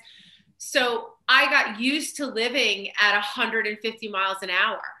Housewives. So I got used to living at 150 miles an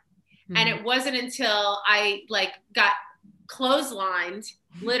hour. And it wasn't until I got clotheslined,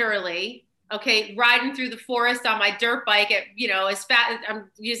 literally, riding through the forest on my dirt bike at, as fast, I'm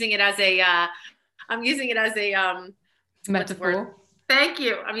using it as a metaphor. Thank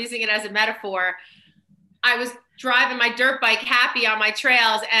you. I'm using it as a metaphor. I was driving my dirt bike happy on my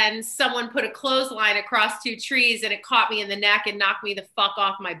trails, and someone put a clothesline across two trees, and it caught me in the neck and knocked me the fuck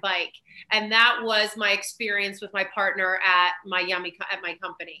off my bike. And that was my experience with my partner at my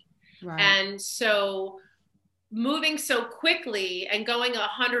company. Right. And so moving so quickly and going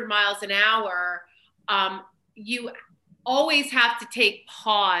 100 miles an hour, you always have to take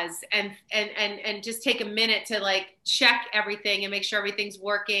pause and just take a minute to check everything and make sure everything's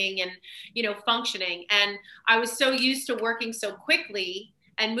working and, functioning. And I was so used to working so quickly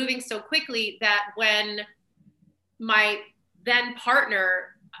and moving so quickly that when my then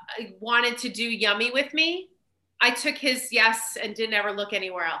partner wanted to do Yummy with me, I took his yes and didn't ever look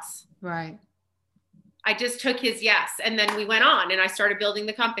anywhere else. Right. I just took his yes. And then we went on and I started building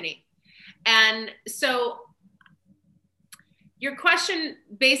the company. And so your question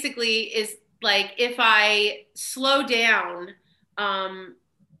basically is if I slow down,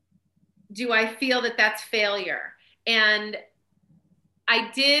 do I feel that that's failure? And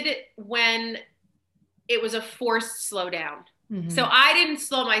I did when it was a forced slowdown. So I didn't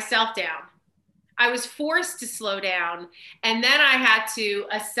slow myself down. I was forced to slow down. And then I had to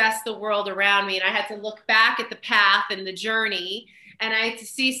assess the world around me, and I had to look back at the path and the journey, and I had to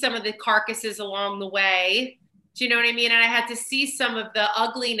see some of the carcasses along the way. Do you know what I mean? And I had to see some of the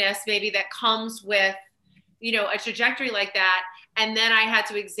ugliness maybe that comes with, you know, a trajectory like that. And then I had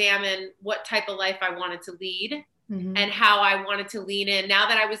to examine what type of life I wanted to lead and how I wanted to lean in. Now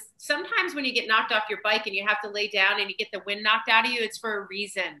that I was, sometimes when you get knocked off your bike and you have to lay down and you get the wind knocked out of you, it's for a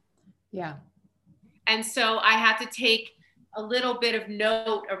reason. Yeah. And so I had to take a little bit of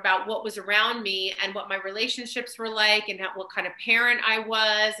note about what was around me and what my relationships were like, and what kind of parent I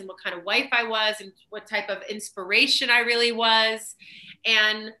was, and what kind of wife I was, and what type of inspiration I really was.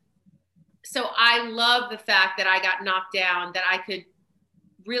 And so I love the fact that I got knocked down, that I could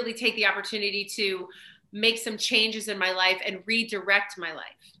really take the opportunity to make some changes in my life and redirect my life.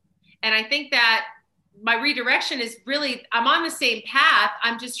 And I think that my redirection is really, I'm on the same path.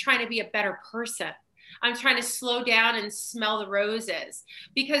 I'm just trying to be a better person. I'm trying to slow down and smell the roses,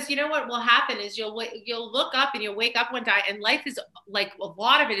 because you know what will happen is you'll look up and you'll wake up one day and life is like, a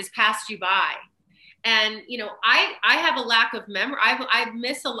lot of it has passed you by. And, you know, I have a lack of memory. I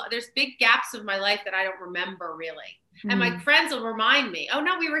miss a lot. There's big gaps of my life that I don't remember really. And my friends will remind me, oh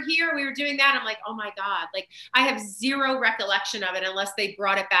no, we were here, we were doing that. I'm like, oh my God, like I have zero recollection of it unless they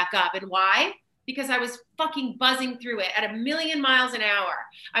brought it back up. And why? Because I was fucking buzzing through it at 1,000,000 miles an hour.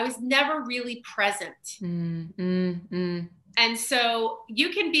 I was never really present. And so you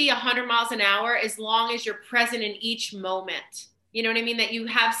can be 100 miles an hour as long as you're present in each moment. You know what I mean? That you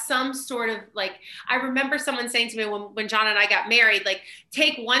have some sort of like, I remember someone saying to me when John and I got married, like,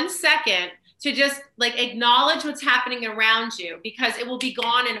 take 1 second to just like acknowledge what's happening around you, because it will be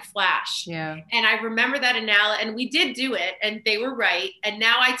gone in a flash. Yeah. And I remember that analogy, and we did do it, and they were right. And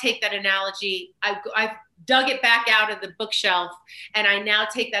now I take that analogy, I've dug it back out of the bookshelf, and I now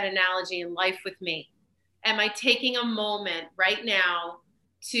take that analogy in life with me. Am I taking a moment right now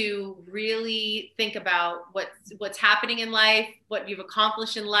to really think about what's happening in life, what you've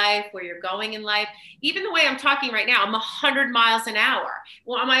accomplished in life, where you're going in life? Even the way I'm talking right now, I'm 100 miles an hour.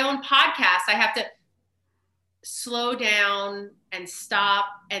 Well, on my own podcast, I have to slow down and stop,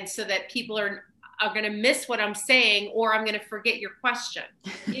 and so that people are going to miss what I'm saying, or I'm going to forget your question.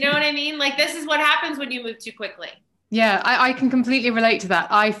 You know what I mean? Like, this is what happens when you move too quickly. Yeah, I can completely relate to that.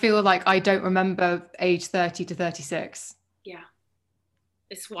 I feel like I don't remember age 30 to 36. Yeah.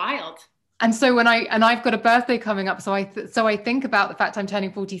 It's wild. And so I've got a birthday coming up. So I think about the fact I'm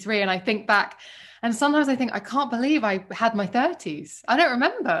turning 43, and I think back, and sometimes I think, I can't believe I had my 30s. I don't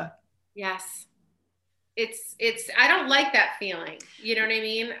remember. Yes. I don't like that feeling. You know what I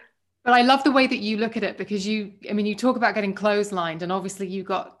mean? But I love the way that you look at it, because you talk about getting clotheslined, and obviously you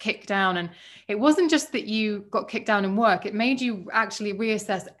got kicked down, and it wasn't just that you got kicked down in work. It made you actually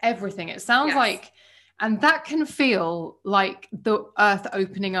reassess everything. It sounds like, and that can feel like the earth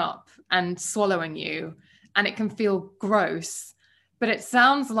opening up and swallowing you, and it can feel gross. But it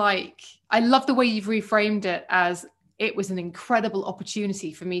sounds like, I love the way you've reframed it as, it was an incredible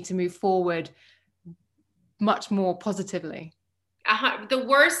opportunity for me to move forward much more positively. The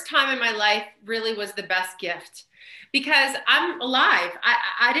worst time in my life really was the best gift, because I'm alive.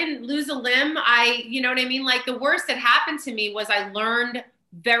 I didn't lose a limb. You know what I mean? Like, the worst that happened to me was I learned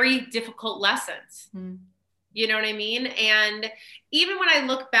very difficult lessons. You know what I mean? And even when I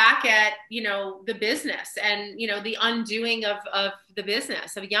look back at, you know, the business and, you know, the undoing of the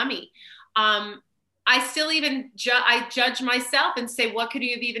business of Yummy, I still even I judge myself and say, what could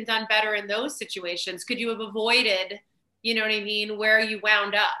you have even done better in those situations? Could you have avoided, you know what I mean, where you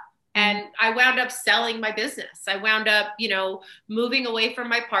wound up? And I wound up selling my business. I wound up, you know, moving away from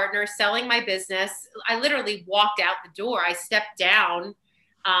my partner, selling my business. I literally walked out the door. I stepped down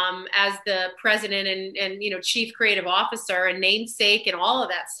as the president and, you know, chief creative officer and namesake and all of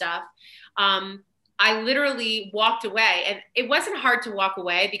that stuff. I literally walked away, and it wasn't hard to walk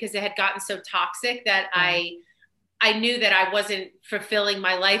away because it had gotten so toxic that I knew that I wasn't fulfilling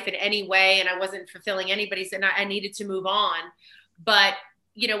my life in any way, and I wasn't fulfilling anybody's, and I needed to move on. But,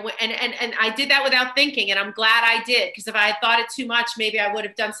 you know, and I did that without thinking, and I'm glad I did, because if I had thought it too much, maybe I would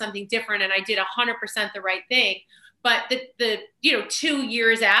have done something different, and I did 100% the right thing. But the you know, 2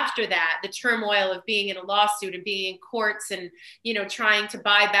 years after that, the turmoil of being in a lawsuit and being in courts and, you know, trying to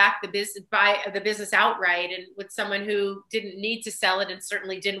buy the business outright, and with someone who didn't need to sell it and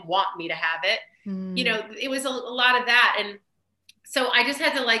certainly didn't want me to have it, you know, it was a lot of that. And so I just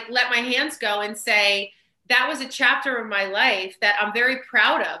had to, like, let my hands go and say that was a chapter of my life that I'm very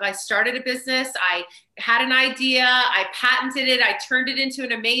proud of. I started a business. I had an idea. I patented it. I turned it into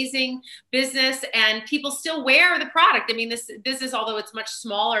an amazing business, and people still wear the product. I mean, this business, although it's much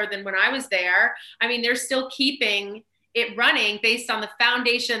smaller than when I was there, I mean, they're still keeping it running based on the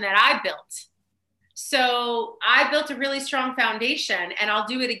foundation that I built. So I built a really strong foundation, and I'll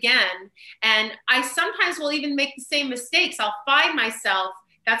do it again. And I sometimes will even make the same mistakes. I'll find myself,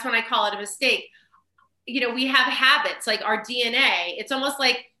 that's when I call it a mistake. You know, we have habits, like our DNA. It's almost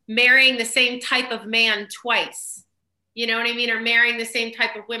like marrying the same type of man twice. You know what I mean? Or marrying the same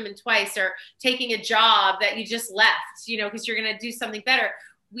type of women twice, or taking a job that you just left, you know, because you're going to do something better.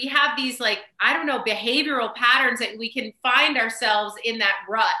 We have these, like, I don't know, behavioral patterns that we can find ourselves in that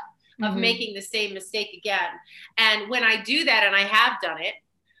rut of making the same mistake again. And when I do that, and I have done it,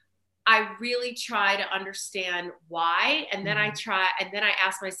 I really try to understand why. And then I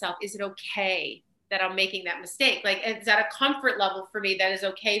ask myself, is it okay that I'm making that mistake? Like, is that a comfort level for me that is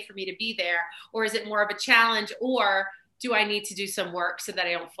okay for me to be there? Or is it more of a challenge? Or do I need to do some work so that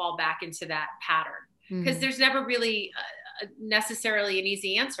I don't fall back into that pattern? Because there's never really necessarily an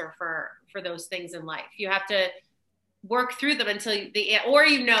easy answer for those things in life. You have to work through them until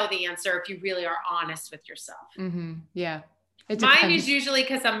you know the answer if you really are honest with yourself. Yeah. Mine is usually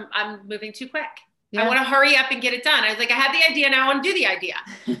because I'm moving too quick. Yeah. I want to hurry up and get it done. I was like, I had the idea, now I want to do the idea.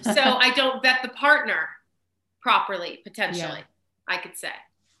 So I don't vet the partner properly, potentially, I could say.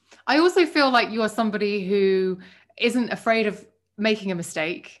 I also feel like you are somebody who isn't afraid of making a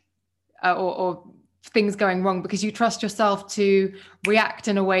mistake or things going wrong, because you trust yourself to react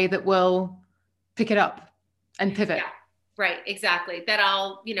in a way that will pick it up and pivot. Yeah, right. Exactly. That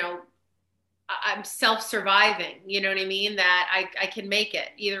I'm self-surviving, you know what I mean? That I can make it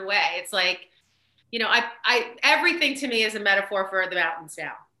either way. It's like, you know, everything to me is a metaphor for the mountains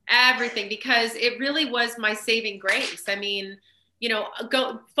now, everything, because it really was my saving grace. I mean, you know,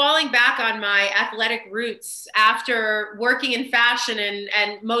 falling back on my athletic roots after working in fashion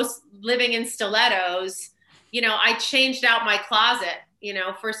and most living in stilettos, you know, I changed out my closet, you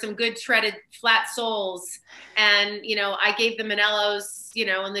know, for some good treaded flat soles. And, you know, I gave the Manellos, you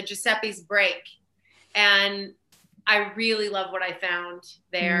know, and the Giuseppe's break. And I really love what I found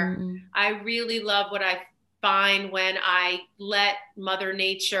there. I really love what I find when I let Mother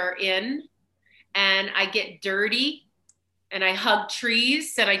Nature in, and I get dirty, and I hug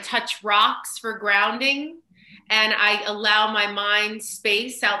trees, and I touch rocks for grounding, and I allow my mind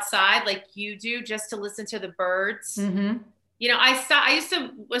space outside like you do, just to listen to the birds. You know, I used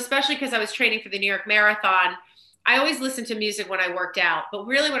to, especially because I was training for the New York Marathon, I always listened to music when I worked out. But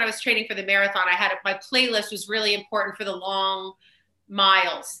really, when I was training for the marathon, my playlist was really important for the long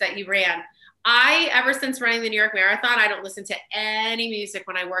miles that you ran. Ever since running the New York Marathon, I don't listen to any music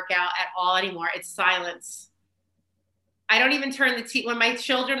when I work out at all anymore. It's silence. I don't even turn when my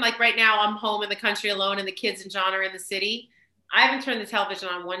children, like right now, I'm home in the country alone and the kids and John are in the city. I haven't turned the television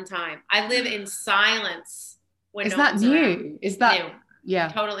on one time. I live in silence. Is that new? Is that new? Yeah.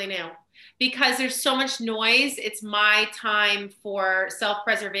 Totally new. Because there's so much noise. It's my time for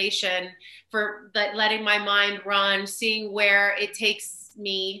self-preservation, for letting my mind run, seeing where it takes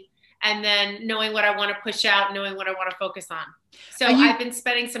me, and then knowing what I want to push out, knowing what I want to focus on. So I've been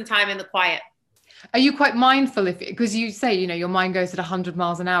spending some time in the quiet. Are you quite mindful because you say, you know, your mind goes at 100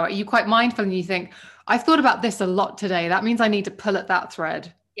 miles an hour. Are you quite mindful and you think, I've thought about this a lot today. That means I need to pull at that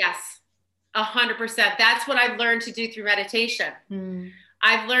thread. Yes, 100%. That's what I've learned to do through meditation.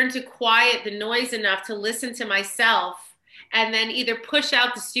 I've learned to quiet the noise enough to listen to myself, and then either push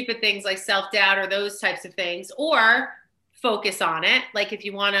out the stupid things like self-doubt or those types of things, or focus on it. Like if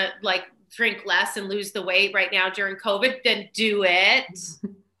you want to like drink less and lose the weight right now during COVID, then do it.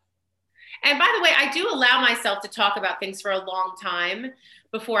 And by the way, I do allow myself to talk about things for a long time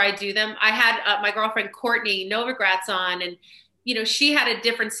before I do them. I had my girlfriend Courtney Novogratz on, and you know, she had a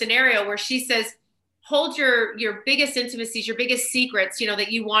different scenario where she says, hold your biggest intimacies, your biggest secrets, you know,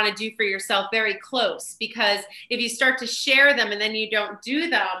 that you want to do for yourself very close, because if you start to share them and then you don't do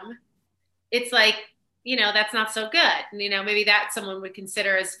them, it's like, you know, that's not so good. And, you know, maybe that someone would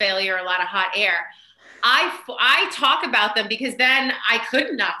consider as failure, a lot of hot air. I talk about them because then I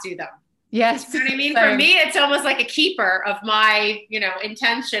could not do them. Yes. You know what I mean? Same. For me, it's almost like a keeper of my, you know,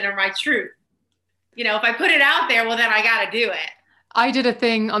 intention or my truth. You know, if I put it out there, well, then I got to do it. I did a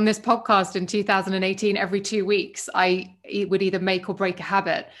thing on this podcast in 2018. Every 2 weeks, I would either make or break a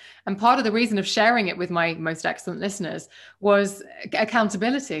habit. And part of the reason of sharing it with my most excellent listeners was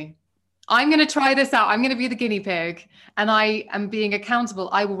accountability. I'm going to try this out. I'm going to be the guinea pig, and I am being accountable.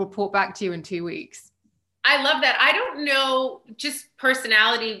 I will report back to you in 2 weeks. I love that. I don't know, just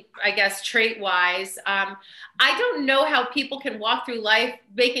personality, I guess, trait wise. I don't know how people can walk through life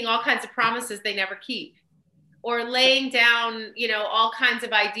making all kinds of promises they never keep, or laying down, all kinds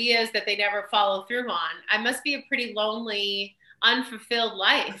of ideas that they never follow through on. I must be a pretty lonely, unfulfilled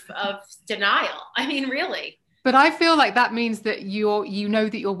life of denial. I mean, really. But I feel like that means that you know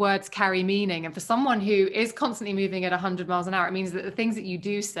that your words carry meaning. And for someone who is constantly moving at 100 miles an hour, it means that the things that you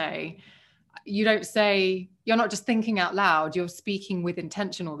do say, you don't say, you're not just thinking out loud, you're speaking with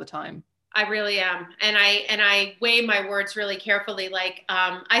intention all the time. I really am. And I weigh my words really carefully. Like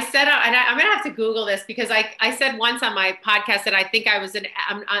I said, and I'm going to have to Google this, because I said once on my podcast that I think I'm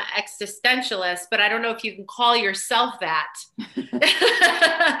an existentialist, but I don't know if you can call yourself that.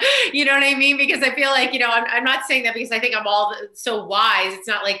 You know what I mean? Because I feel like, I'm not saying that because I think I'm all so wise. It's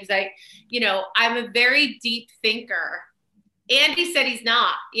not like, I'm a very deep thinker. Andy said he's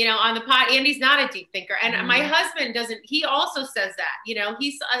not, on the pod. Andy's not a deep thinker. And my husband he also says that,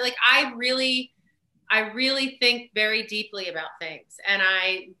 he's like, I really think very deeply about things. And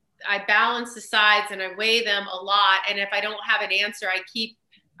I balance the sides and I weigh them a lot. And if I don't have an answer,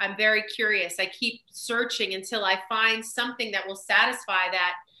 I'm very curious. I keep searching until I find something that will satisfy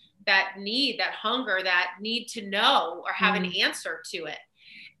that need, that hunger, that need to know or have an answer to it.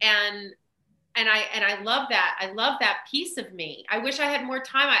 And I love that. I love that piece of me. I wish I had more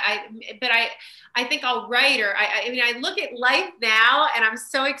time. But I think I'll write, or I look at life now and I'm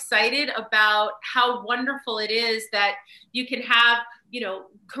so excited about how wonderful it is that you can have,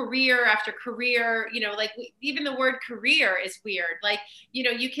 career after career, like even the word career is weird. Like,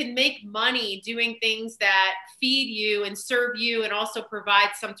 you can make money doing things that feed you and serve you and also provide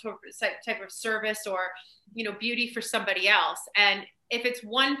some type of service or, beauty for somebody else. And if it's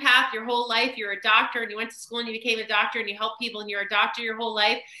one path your whole life, you're a doctor and you went to school and you became a doctor and you help people and you're a doctor your whole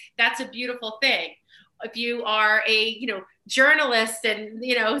life, that's a beautiful thing. If you are a, journalist and,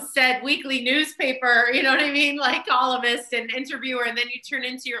 said weekly newspaper, like columnist and interviewer, and then you turn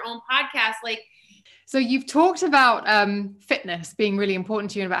into your own podcast, like. So you've talked about fitness being really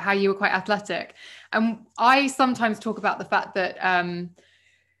important to you and about how you were quite athletic. And I sometimes talk about the fact that,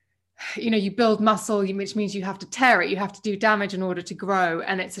 you build muscle, which means you have to tear it, you have to do damage in order to grow.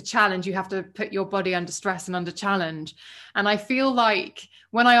 And it's a challenge. You have to put your body under stress and under challenge. And I feel like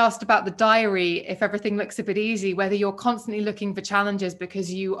when I asked about the diary, if everything looks a bit easy, whether you're constantly looking for challenges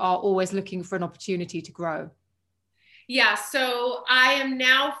because you are always looking for an opportunity to grow. Yeah. So I am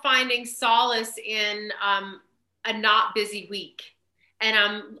now finding solace in a not busy week.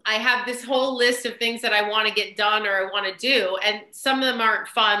 And I have this whole list of things that I want to get done or I want to do. And some of them aren't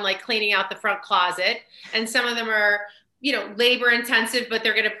fun, like cleaning out the front closet. And some of them are, labor intensive, but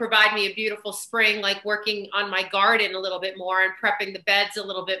they're going to provide me a beautiful spring, like working on my garden a little bit more and prepping the beds a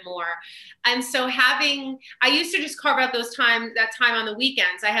little bit more. And so I used to just carve out that time on the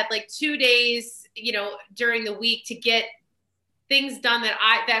weekends. I had like 2 days, during the week to get things done that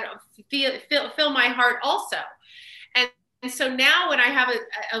fill my heart also. And so now when I have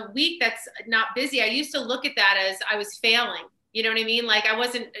a week that's not busy, I used to look at that as I was failing. You know what I mean? Like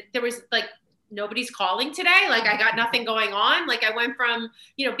there was like, nobody's calling today. Like I got nothing going on. Like I went from,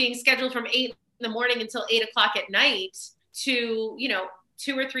 being scheduled from 8 in the morning until 8 o'clock at night to,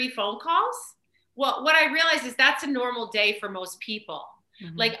 2 or 3 phone calls. Well, what I realized is that's a normal day for most people.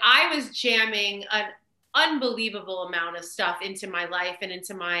 Mm-hmm. Like I was jamming an unbelievable amount of stuff into my life and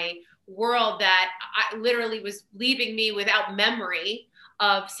into my world that I literally was leaving me without memory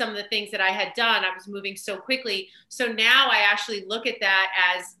of some of the things that I had done. I was moving so quickly. So now I actually look at that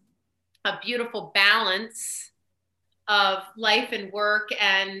as a beautiful balance of life and work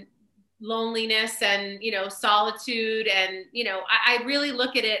and loneliness and, solitude. And, I really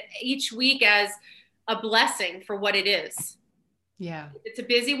look at it each week as a blessing for what it is. Yeah. If it's a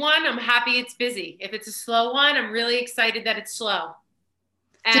busy one, I'm happy it's busy. If it's a slow one, I'm really excited that it's slow.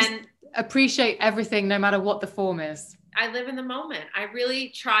 And just appreciate everything, no matter what the form is. I live in the moment. I really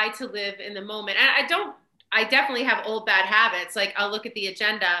try to live in the moment. And I definitely have old bad habits. Like I'll look at the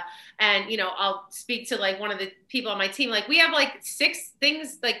agenda and, I'll speak to like one of the people on my team. Like we have like 6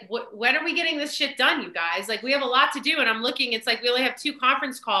 things, like when are we getting this shit done, you guys? Like we have a lot to do. And I'm looking, it's like we only have 2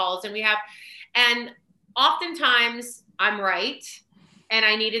 conference calls and oftentimes I'm right. And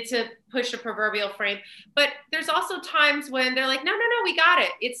I needed to push a proverbial frame. But there's also times when they're like, no, we got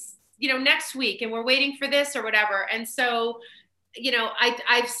it. It's, next week and we're waiting for this or whatever. And so,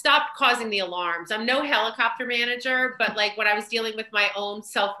 I've stopped causing the alarms. I'm no helicopter manager, but like when I was dealing with my own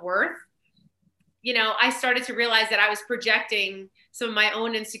self-worth, I started to realize that I was projecting some of my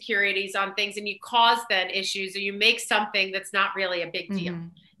own insecurities on things, and you cause then issues, or you make something that's not really a big deal. Mm-hmm.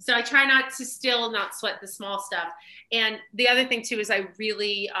 So I try not to not sweat the small stuff. And the other thing too, is I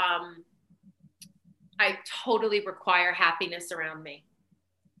really, I totally require happiness around me.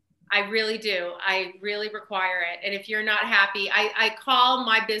 I really do. I really require it. And if you're not happy, I call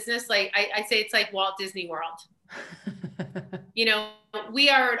my business, like I say, it's like Walt Disney World. You know, we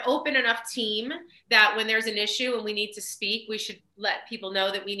are an open enough team that when there's an issue and we need to speak, we should let people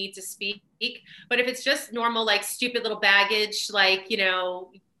know that we need to speak. But if it's just normal, like stupid little baggage, like, you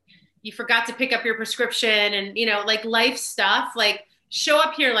know, you forgot to pick up your prescription and, you know, like life stuff, like show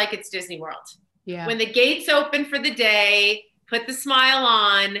up here like it's Disney World. Yeah. When the gates open for the day, put the smile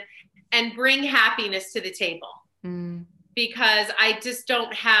on and bring happiness to the table. Because I just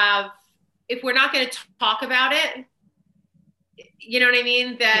don't have, if we're not going to talk about it, you know what I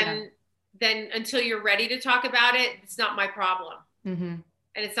mean? Then until you're ready to talk about it, it's not my problem. And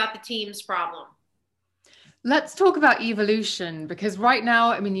it's not the team's problem. Let's talk about evolution, because right now,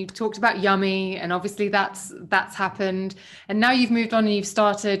 I mean, you talked about Yummy, and obviously that's happened. And now you've moved on and you've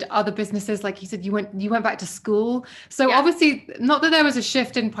started other businesses. Like you said, you went back to school. So obviously, not that there was a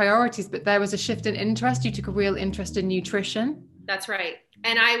shift in priorities, but there was a shift in interest. You took a real interest in nutrition. That's right.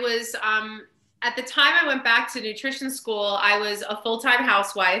 And I was, at the time I went back to nutrition school, I was a full-time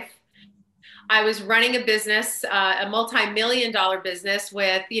housewife. I was running a business, a multi-million-dollar business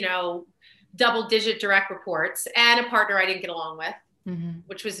with, you know, double-digit direct reports, and a partner I didn't get along with,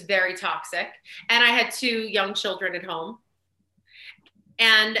 which was very toxic. And I had 2 young children at home.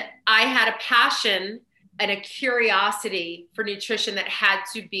 And I had a passion and a curiosity for nutrition that had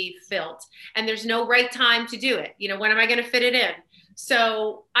to be filled. And there's no right time to do it. You know, when am I going to fit it in?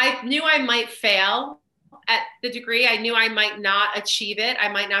 So I knew I might fail at the degree. I knew I might not achieve it. I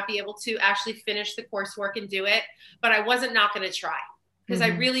might not be able to actually finish the coursework and do it, but I wasn't not going to try. Because I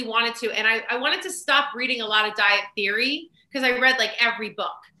really wanted to. And I wanted to stop reading a lot of diet theory, because I read like every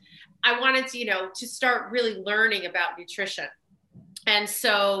book. I wanted to, you know, to start really learning about nutrition. And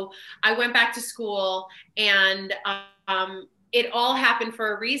so I went back to school, and it all happened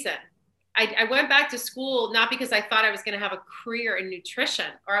for a reason. I went back to school not because I thought I was going to have a career in nutrition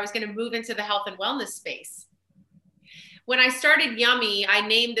or I was going to move into the health and wellness space. When I started Yummy, I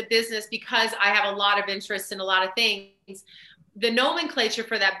named the business because I have a lot of interest in a lot of things. The nomenclature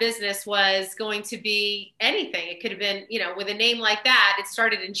for that business was going to be anything. It could have been, you know, with a name like that, it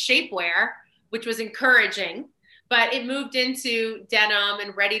started in shapewear, which was encouraging, but it moved into denim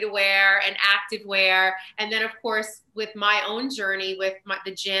and ready to wear and active wear. And then of course, with my own journey with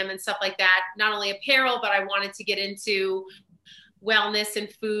the gym and stuff like that, not only apparel, but I wanted to get into wellness and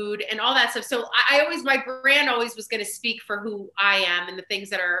food and all that stuff. So my brand always was going to speak for who I am and the things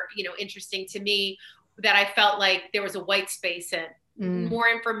that are, you know, interesting to me, that I felt like there was a white space in, more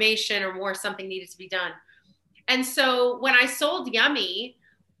information or more something needed to be done. And so when I sold Yummy,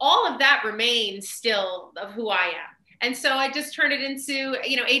 all of that remains still of who I am. And so I just turned it into,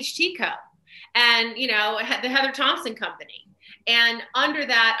 you know, HT Co. and, you know, the Heather Thomson Company. And under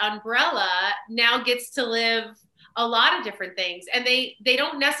that umbrella now gets to live a lot of different things. And they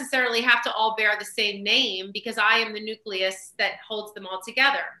don't necessarily have to all bear the same name, because I am the nucleus that holds them all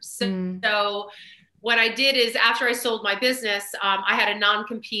together. So what I did is, after I sold my business, I had a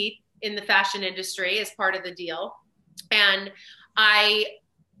non-compete in the fashion industry as part of the deal. And I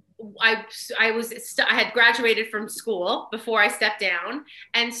had graduated from school before I stepped down.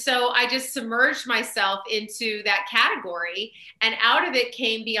 And so I just submerged myself into that category, and out of it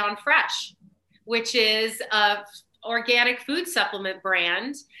came Beyond Fresh, which is a organic food supplement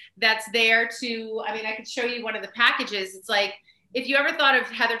brand that's there to, I mean, I could show you one of the packages. It's like, if you ever thought of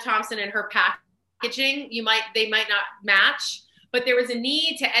Heather Thomson and her packaging, they might not match, but there was a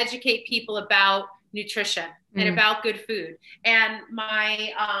need to educate people about nutrition and about good food. And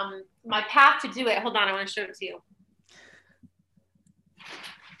my path to do it, hold on, I want to show it to you.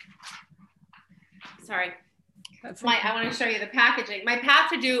 Sorry. I want to show you the packaging. My path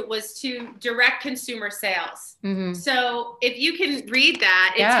to do it was to direct consumer sales. So if you can read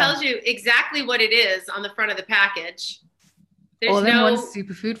that, it tells you exactly what it is on the front of the package. There's all-in-one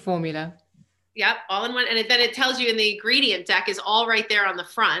superfood formula. Yep, all in one. And then it tells you in the ingredient deck is all right there on the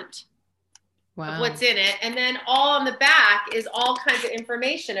front. Of what's in it. And then all on the back is all kinds of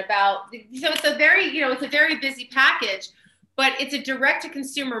information about, so it's a very, you know, it's a very busy package, but it's a direct to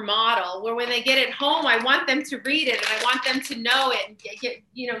consumer model where when they get it home, I want them to read it and I want them to know it and get,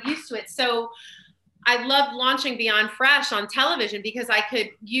 you know, used to it. So I loved launching Beyond Fresh on television because I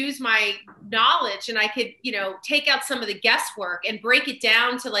could use my knowledge and I could, take out some of the guesswork and break it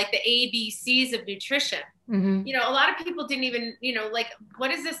down to like the ABCs of nutrition. Mm-hmm. A lot of people didn't even, like,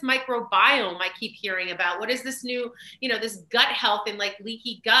 what is this microbiome I keep hearing about? What is this new, this gut health and like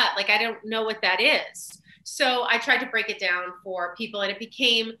leaky gut? Like, I don't know what that is. So I tried to break it down for people, and it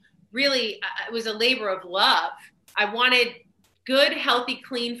became really, it was a labor of love. I wanted good, healthy,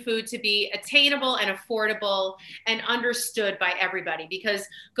 clean food to be attainable and affordable and understood by everybody, because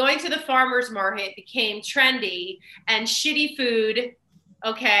going to the farmer's market became trendy and shitty food.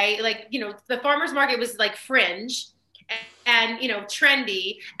 Okay. Like, the farmer's market was like fringe and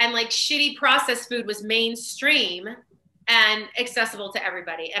trendy, and like shitty processed food was mainstream and accessible to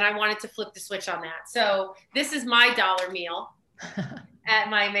everybody. And I wanted to flip the switch on that. So this is my dollar meal at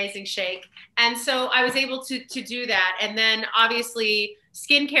My Amazing Shake. And so I was able to do that. And then obviously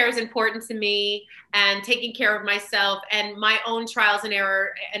skincare is important to me, and taking care of myself and my own trials and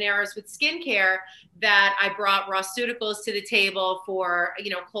errors with skincare, that I brought Rawceuticals to the table for,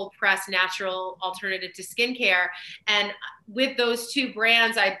 cold pressed natural alternative to skincare. And with those two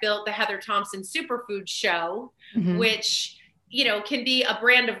brands, I built the Heather Thomson Superfood Show, Mm-hmm. which, can be a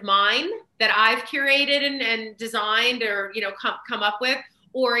brand of mine that I've curated and designed or, come up with,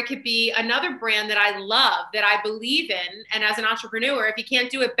 or it could be another brand that I love, that I believe in. And as an entrepreneur, if you can't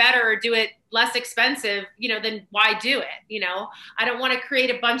do it better or do it less expensive, then why do it? I don't want to create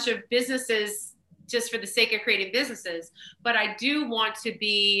a bunch of businesses just for the sake of creating businesses, but I do want to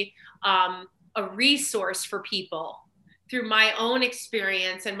be a resource for people through my own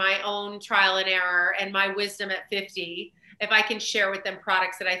experience and my own trial and error and my wisdom at 50. If I can share with them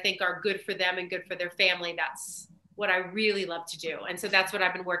products that I think are good for them and good for their family, that's what I really love to do. And so that's what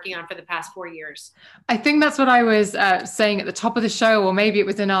I've been working on for the past 4 years. I think that's what I was saying at the top of the show, or maybe it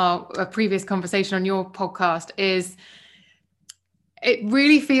was in our previous conversation on your podcast, is it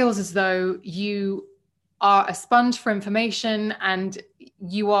really feels as though you are a sponge for information, and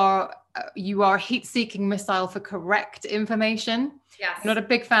you are a heat-seeking missile for correct information. Yes. I'm not a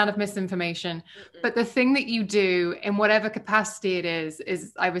big fan of misinformation. Mm-mm. But the thing that you do in whatever capacity it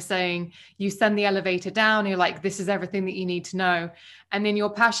is I was saying, you send the elevator down, you're like, this is everything that you need to know. And in your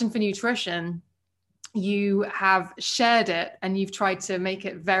passion for nutrition, you have shared it and you've tried to make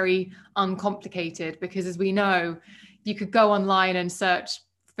it very uncomplicated, because as we know, you could go online and search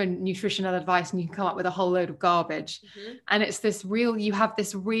for nutritional advice and you can come up with a whole load of garbage. Mm-hmm. And it's you have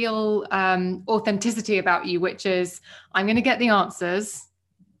this real authenticity about you, which is, I'm going to get the answers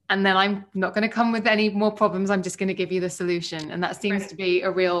and then I'm not going to come with any more problems. I'm just going to give you the solution. And that seems to be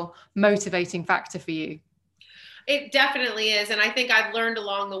a real motivating factor for you. It definitely is. And I think I've learned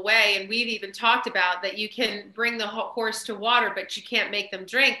along the way, and we've even talked about that, you can bring the horse to water, but you can't make them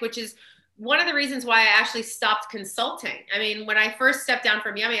drink, which is one of the reasons why I actually stopped consulting. I mean, when I first stepped down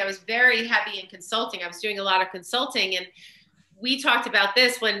from Yummy, I was very heavy in consulting. I was doing a lot of consulting, and we talked about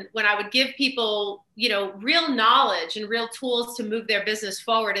this when I would give people, real knowledge and real tools to move their business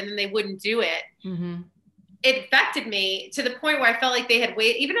forward, and then they wouldn't do it. Mm-hmm. It affected me to the point where I felt like they had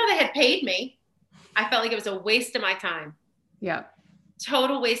even though they had paid me, I felt like it was a waste of my time. Yeah.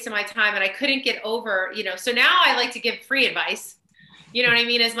 Total waste of my time. And I couldn't get over, so now I like to give free advice. You know what I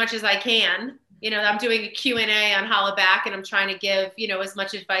mean? As much as I can. I'm doing a Q&A on Hollaback, and I'm trying to give, as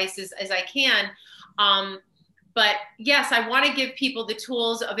much advice as I can. But yes, I want to give people the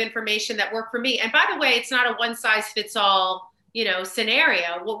tools of information that work for me. And by the way, it's not a one size fits all,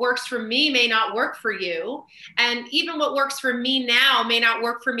 scenario. What works for me may not work for you. And even what works for me now may not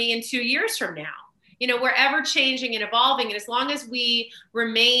work for me in 2 years from now. We're ever changing and evolving. And as long as we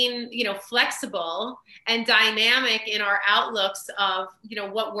remain, flexible and dynamic in our outlooks of,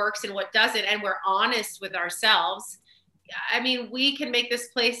 what works and what doesn't, and we're honest with ourselves, I mean, we can make this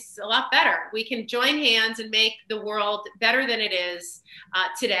place a lot better. We can join hands and make the world better than it is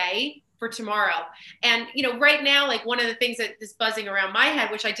today for tomorrow. And, right now, like one of the things that is buzzing around my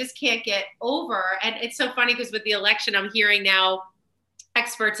head, which I just can't get over. And it's so funny because with the election, I'm hearing now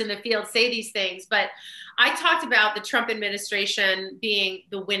experts in the field say these things, but I talked about the Trump administration being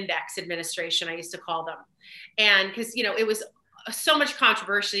the Windex administration, I used to call them. And because, it was so much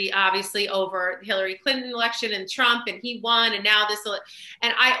controversy, obviously, over the Hillary Clinton election and Trump, and he won, and now this,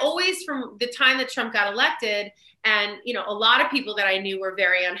 and I always, from the time that Trump got elected, and, a lot of people that I knew were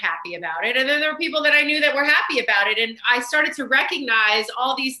very unhappy about it. And then there were people that I knew that were happy about it. And I started to recognize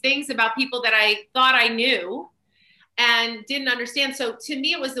all these things about people that I thought I knew and didn't understand. So to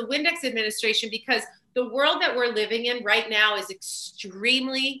me, it was the Windex administration, because the world that we're living in right now is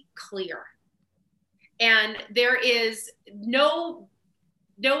extremely clear. And there is no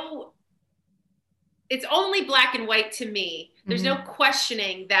it's only black and white to me. There's no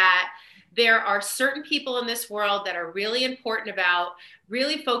questioning that there are certain people in this world that are really important about,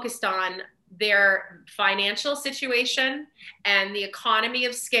 really focused on their financial situation and the economy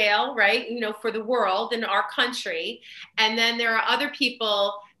of scale, right? For the world and our country. And then there are other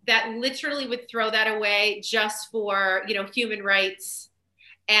people that literally would throw that away just for, human rights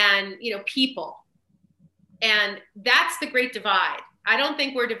and, people. And that's the great divide. I don't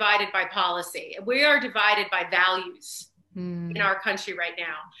think we're divided by policy. We are divided by values in our country right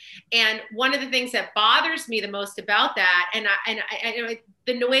now. And one of the things that bothers me the most about that, and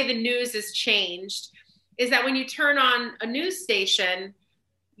the way the news has changed, is that when you turn on a news station,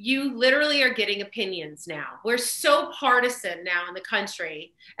 you literally are getting opinions now. We're so partisan now in the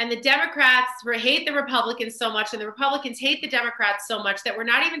country, and the Democrats hate the Republicans so much, and the Republicans hate the Democrats so much that we're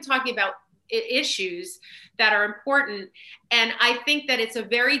not even talking about issues that are important. And I think that it's a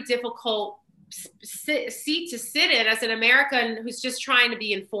very difficult seat to sit in as an American who's just trying to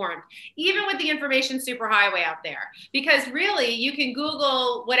be informed, even with the information superhighway out there, because really you can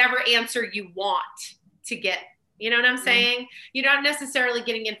Google whatever answer you want to get. You know what I'm saying? You're not necessarily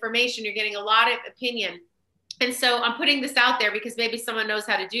getting information. You're getting a lot of opinion. And so I'm putting this out there because maybe someone knows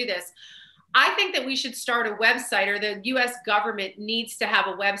how to do this. I think that we should start a website, or the US government needs to have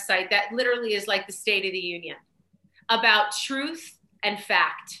a website that literally is like the State of the Union, about truth and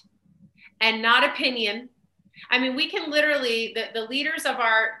fact and not opinion. I mean, we can literally, the leaders of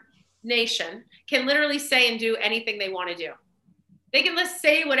our nation can literally say and do anything they want to do. They can just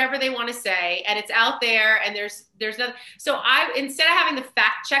say whatever they want to say, and it's out there, and there's nothing. So instead of having the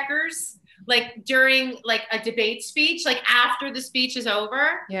fact checkers, like during like a debate speech, like after the speech is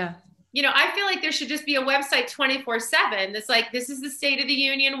over. Yeah. I feel like there should just be a website 24/7 that's like, this is the State of the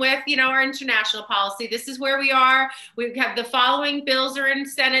Union with, our international policy. This is where we are. We have the following bills are in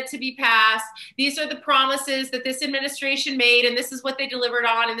Senate to be passed. These are the promises that this administration made, and this is what they delivered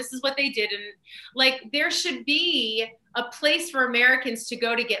on, and this is what they didn't. Like, there should be a place for Americans to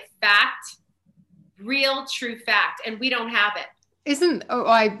go to get fact, real, true fact, and we don't have it.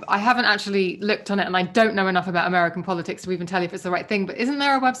 I haven't actually looked on it, and I don't know enough about American politics to even tell you if it's the right thing, but isn't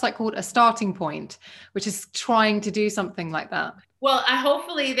there a website called A Starting Point, which is trying to do something like that? Well,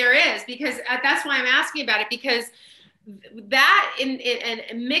 hopefully there is, because that's why I'm asking about it, because that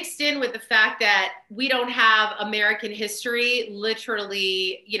and mixed in with the fact that we don't have American history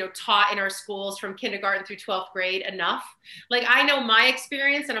literally, taught in our schools from kindergarten through 12th grade enough. Like, I know my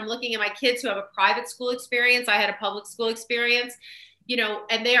experience, and I'm looking at my kids who have a private school experience. I had a public school experience,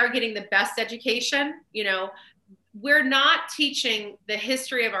 and they are getting the best education. We're not teaching the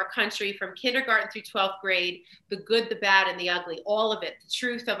history of our country from kindergarten through 12th grade, the good, the bad, and the ugly, all of it, the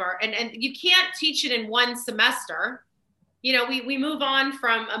truth of and you can't teach it in one semester. We move on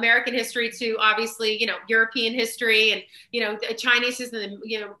from American history to obviously, European history and, Chinese history,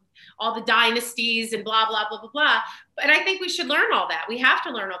 and, all the dynasties and blah, blah, blah, blah, blah. And I think we should learn all that. We have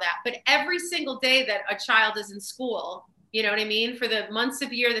to learn all that. But every single day that a child is in school, you know what I mean? For the months of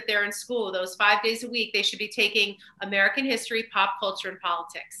the year that they're in school, those 5 days a week, they should be taking American history, pop culture, and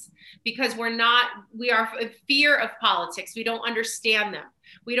politics. Because we are in fear of politics. We don't understand them.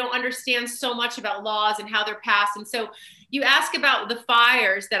 We don't understand so much about laws and how they're passed. And so you ask about the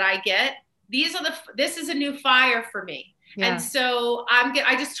fires that I get. This is a new fire for me. Yeah. And so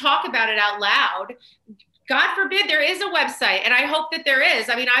I just talk about it out loud. God forbid there is a website, and I hope that there is.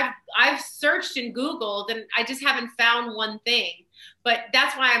 I mean, I've searched and Googled, and I just haven't found one thing. But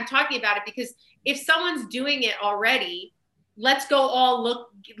that's why I'm talking about it, because if someone's doing it already, let's go all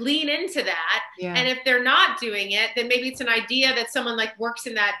lean into that. Yeah. And if they're not doing it, then maybe it's an idea that someone like works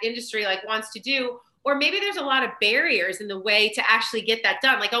in that industry like wants to do. Or maybe there's a lot of barriers in the way to actually get that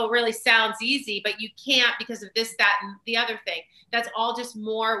done. Like, oh, it really sounds easy, but you can't because of this, that, and the other thing. That's all just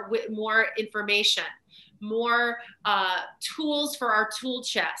more information, more tools for our tool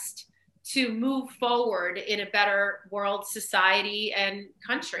chest to move forward in a better world, society, and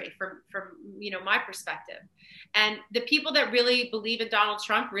country from my perspective. And the people that really believe in Donald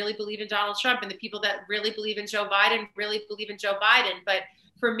Trump really believe in Donald Trump, and the people that really believe in Joe Biden really believe in Joe Biden. But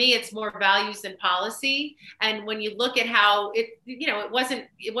for me, it's more values than policy. And when you look at how it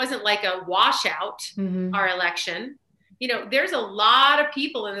wasn't like a washout, our election. There's a lot of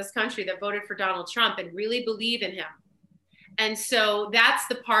people in this country that voted for Donald Trump and really believe in him. And so that's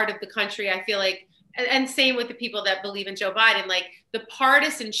the part of the country I feel like, and same with the people that believe in Joe Biden, like the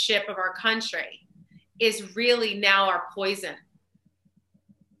partisanship of our country is really now our poison.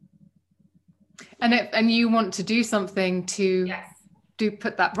 And you want to do something to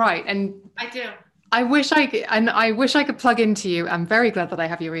put that right. And I do. I wish I could plug into you. I'm very glad that I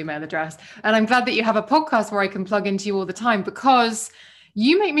have your email address. And I'm glad that you have a podcast where I can plug into you all the time, because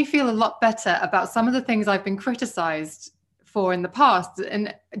you make me feel a lot better about some of the things I've been criticized for in the past.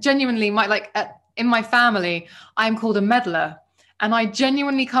 And genuinely, in my family, I'm called a meddler. And I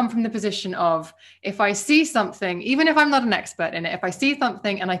genuinely come from the position of, if I see something, even if I'm not an expert in it, if I see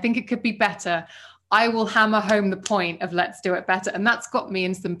something and I think it could be better, I will hammer home the point of let's do it better. And that's got me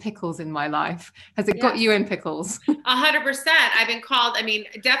in some pickles in my life. Has it got you in pickles? 100%. I've been called,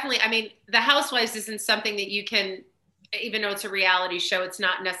 definitely, The Housewives isn't something that you can, even though it's a reality show, it's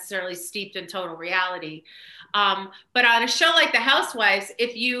not necessarily steeped in total reality. But on a show like The Housewives,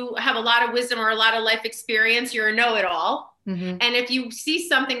 if you have a lot of wisdom or a lot of life experience, you're a know-it-all. Mm-hmm. And if you see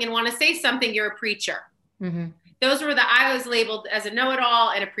something and want to say something, you're a preacher. Mm-hmm. I was labeled as a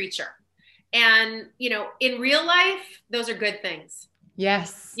know-it-all and a preacher. And, in real life, those are good things.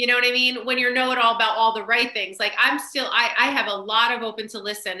 Yes. You know what I mean? When you're know-it-all about all the right things, like I have a lot of open to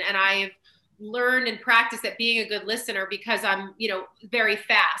listen, and I've learned and practiced at being a good listener because I'm, very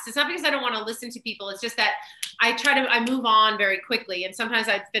fast. It's not because I don't want to listen to people. It's just that I move on very quickly. And sometimes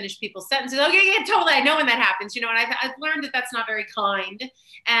I finish people's sentences. Okay, yeah, totally. I know when that happens, and I've learned that that's not very kind.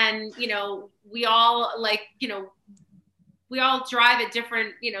 And, we all we all drive at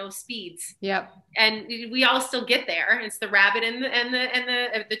different, speeds. Yep. And we all still get there. It's the rabbit and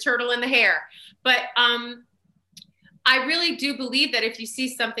the turtle and the hare. But I really do believe that if you see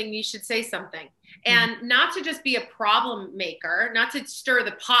something, you should say something. And not to just be a problem maker, not to stir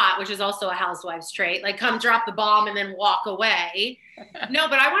the pot, which is also a housewives trait, like come drop the bomb and then walk away. No,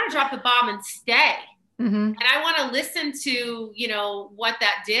 but I want to drop the bomb and stay. Mm-hmm. And I want to listen to, what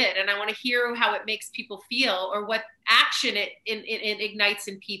that did. And I want to hear how it makes people feel, or what action it ignites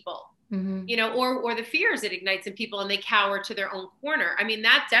in people, mm-hmm. Or the fears it ignites in people, and they cower to their own corner. I mean,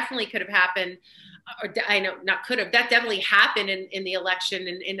 that definitely could have happened. Or I know not could have, that definitely happened in the election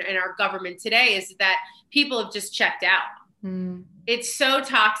in our government today, is that people have just checked out. Mm. It's so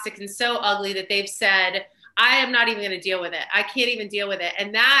toxic and so ugly that they've said, I am not even going to deal with it. I can't even deal with it.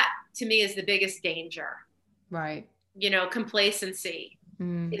 And that to me is the biggest danger. Right. Complacency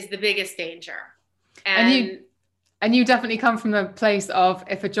is the biggest danger. And you definitely come from a place of,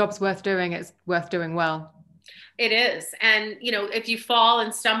 if a job's worth doing, it's worth doing well. It is. And, if you fall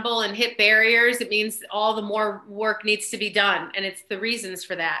and stumble and hit barriers, it means all the more work needs to be done. And it's the reasons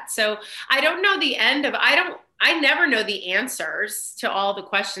for that. So I don't know the end of, I never know the answers to all the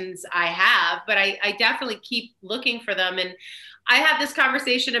questions I have, but I definitely keep looking for them. And I have this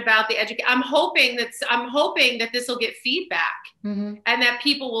conversation about the education. I'm hoping that this will get feedback, mm-hmm. and that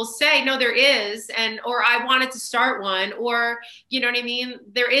people will say, no, there is. Or I wanted to start one, or, you know what I mean?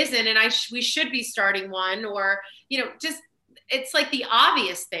 There isn't. And we should be starting one, or, just, it's like the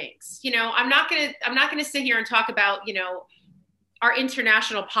obvious things, I'm not going to sit here and talk about, our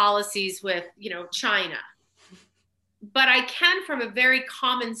international policies with, China, but I can, from a very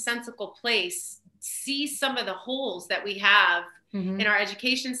commonsensical place, see some of the holes that we have mm-hmm. in our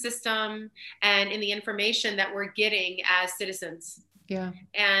education system and in the information that we're getting as citizens. Yeah.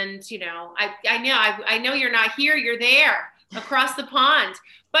 And, I know you're not here, you're there across the pond,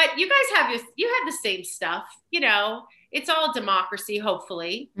 but you guys have the same stuff, it's all democracy,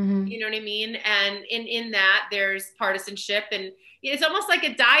 hopefully, mm-hmm. you know what I mean? And in that there's partisanship, and it's almost like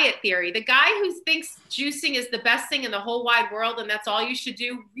a diet theory. The guy who thinks juicing is the best thing in the whole wide world and that's all you should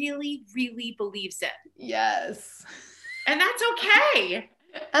do really, really believes it. Yes. And that's okay.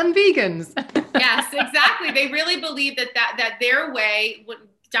 And vegans. Yes, exactly. They really believe that their way,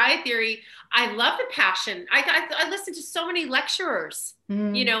 diet theory, I love the passion. I listened to so many lecturers,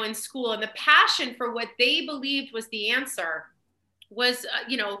 in school, and the passion for what they believed was the answer was,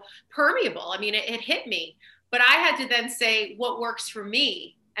 permeable. I mean, it hit me. But I had to then say what works for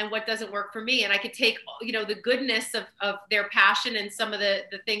me and what doesn't work for me. And I could take, the goodness of their passion and some of the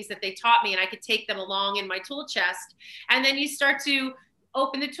things that they taught me, and I could take them along in my tool chest. And then you start to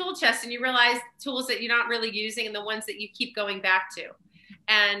open the tool chest and you realize tools that you're not really using and the ones that you keep going back to.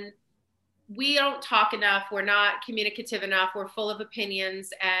 And we don't talk enough. We're not communicative enough. We're full of opinions,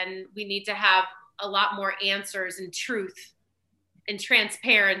 and we need to have a lot more answers and truth and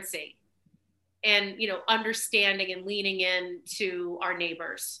transparency. And, understanding and leaning in to our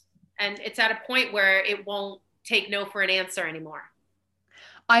neighbors. And it's at a point where it won't take no for an answer anymore.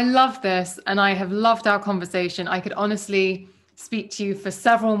 I love this. And I have loved our conversation. I could honestly speak to you for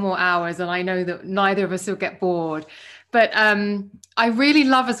several more hours, and I know that neither of us will get bored. But I really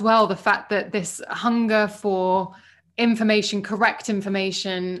love as well the fact that this hunger for information, correct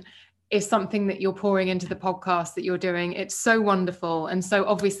information, is something that you're pouring into the podcast that you're doing. It's so wonderful. And so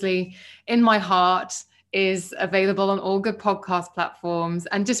obviously In My Heart is available on all good podcast platforms.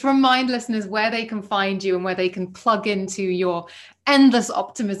 And just remind listeners where they can find you and where they can plug into your endless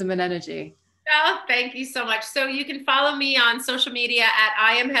optimism and energy. Oh, thank you so much. So you can follow me on social media at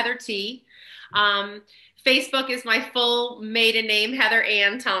I am Heather T. Facebook is my full maiden name, Heather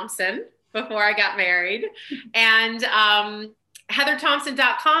Ann Thomson, before I got married. And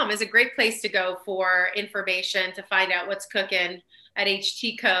heatherthompson.com is a great place to go for information, to find out what's cooking at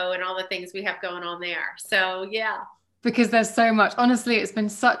HTCO and all the things we have going on there. So, yeah. Because there's so much. Honestly, it's been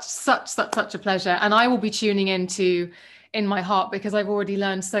such a pleasure. And I will be tuning into In My Heart because I've already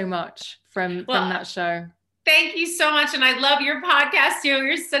learned so much from that show. Thank you so much. And I love your podcast too.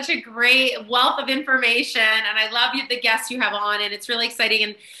 You're such a great wealth of information. And I love the guests you have on, and it's really exciting.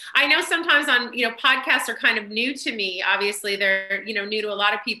 And I know sometimes podcasts are kind of new to me. Obviously they're, new to a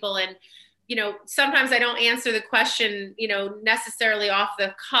lot of people. And, sometimes I don't answer the question, necessarily off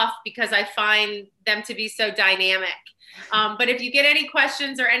the cuff because I find them to be so dynamic. But if you get any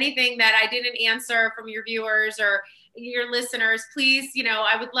questions or anything that I didn't answer from your viewers or your listeners, please,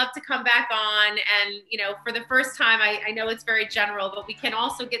 I would love to come back on. And, for the first time, I know it's very general, but we can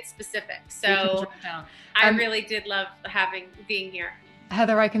also get specific. So I really did love being here.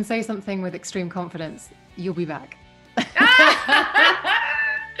 Heather, I can say something with extreme confidence. You'll be back.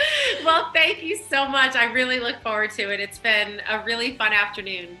 Well, thank you so much. I really look forward to it. It's been a really fun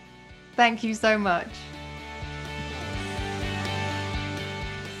afternoon. Thank you so much.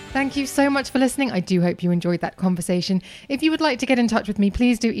 Thank you so much for listening. I do hope you enjoyed that conversation. If you would like to get in touch with me,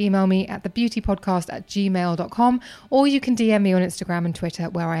 please do email me at thebeautypodcast@gmail.com, or you can DM me on Instagram and Twitter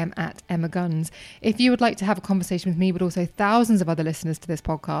where I am at Emma Guns. If you would like to have a conversation with me, but also thousands of other listeners to this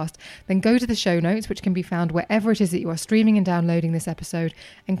podcast, then go to the show notes, which can be found wherever it is that you are streaming and downloading this episode,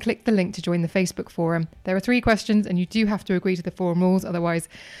 and click the link to join the Facebook forum. There are 3 questions and you do have to agree to the forum rules, otherwise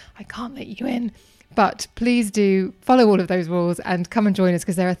I can't let you in. But please do follow all of those rules and come and join us,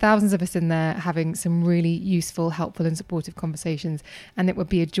 because there are thousands of us in there having some really useful, helpful and supportive conversations, and it would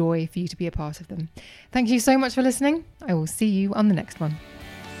be a joy for you to be a part of them. Thank you so much for listening. I will see you on the next one.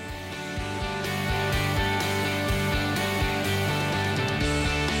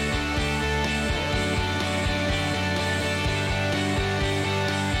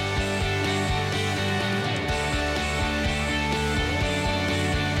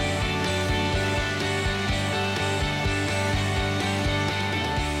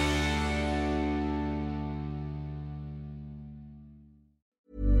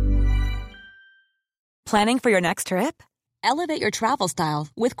 Planning for your next trip? Elevate your travel style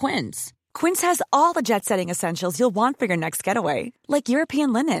with Quince. Quince has all the jet-setting essentials you'll want for your next getaway, like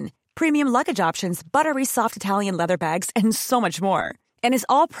European linen, premium luggage options, buttery soft Italian leather bags, and so much more. And is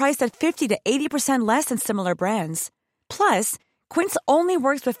all priced at 50 to 80% less than similar brands. Plus, Quince only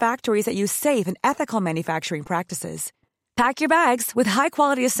works with factories that use safe and ethical manufacturing practices. Pack your bags with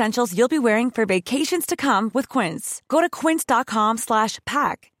high-quality essentials you'll be wearing for vacations to come with Quince. Go to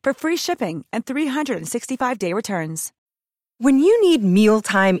quince.com/pack for free shipping and 365-day returns. When you need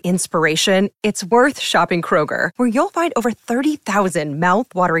mealtime inspiration, it's worth shopping Kroger, where you'll find over 30,000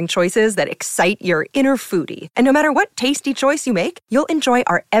 mouth-watering choices that excite your inner foodie. And no matter what tasty choice you make, you'll enjoy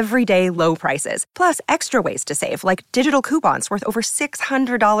our everyday low prices, plus extra ways to save, like digital coupons worth over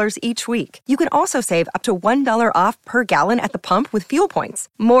 $600 each week. You can also save up to $1 off per gallon at the pump with fuel points.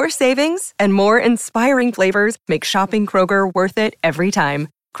 More savings and more inspiring flavors make shopping Kroger worth it every time.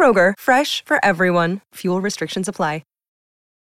 Kroger, fresh for everyone. Fuel restrictions apply.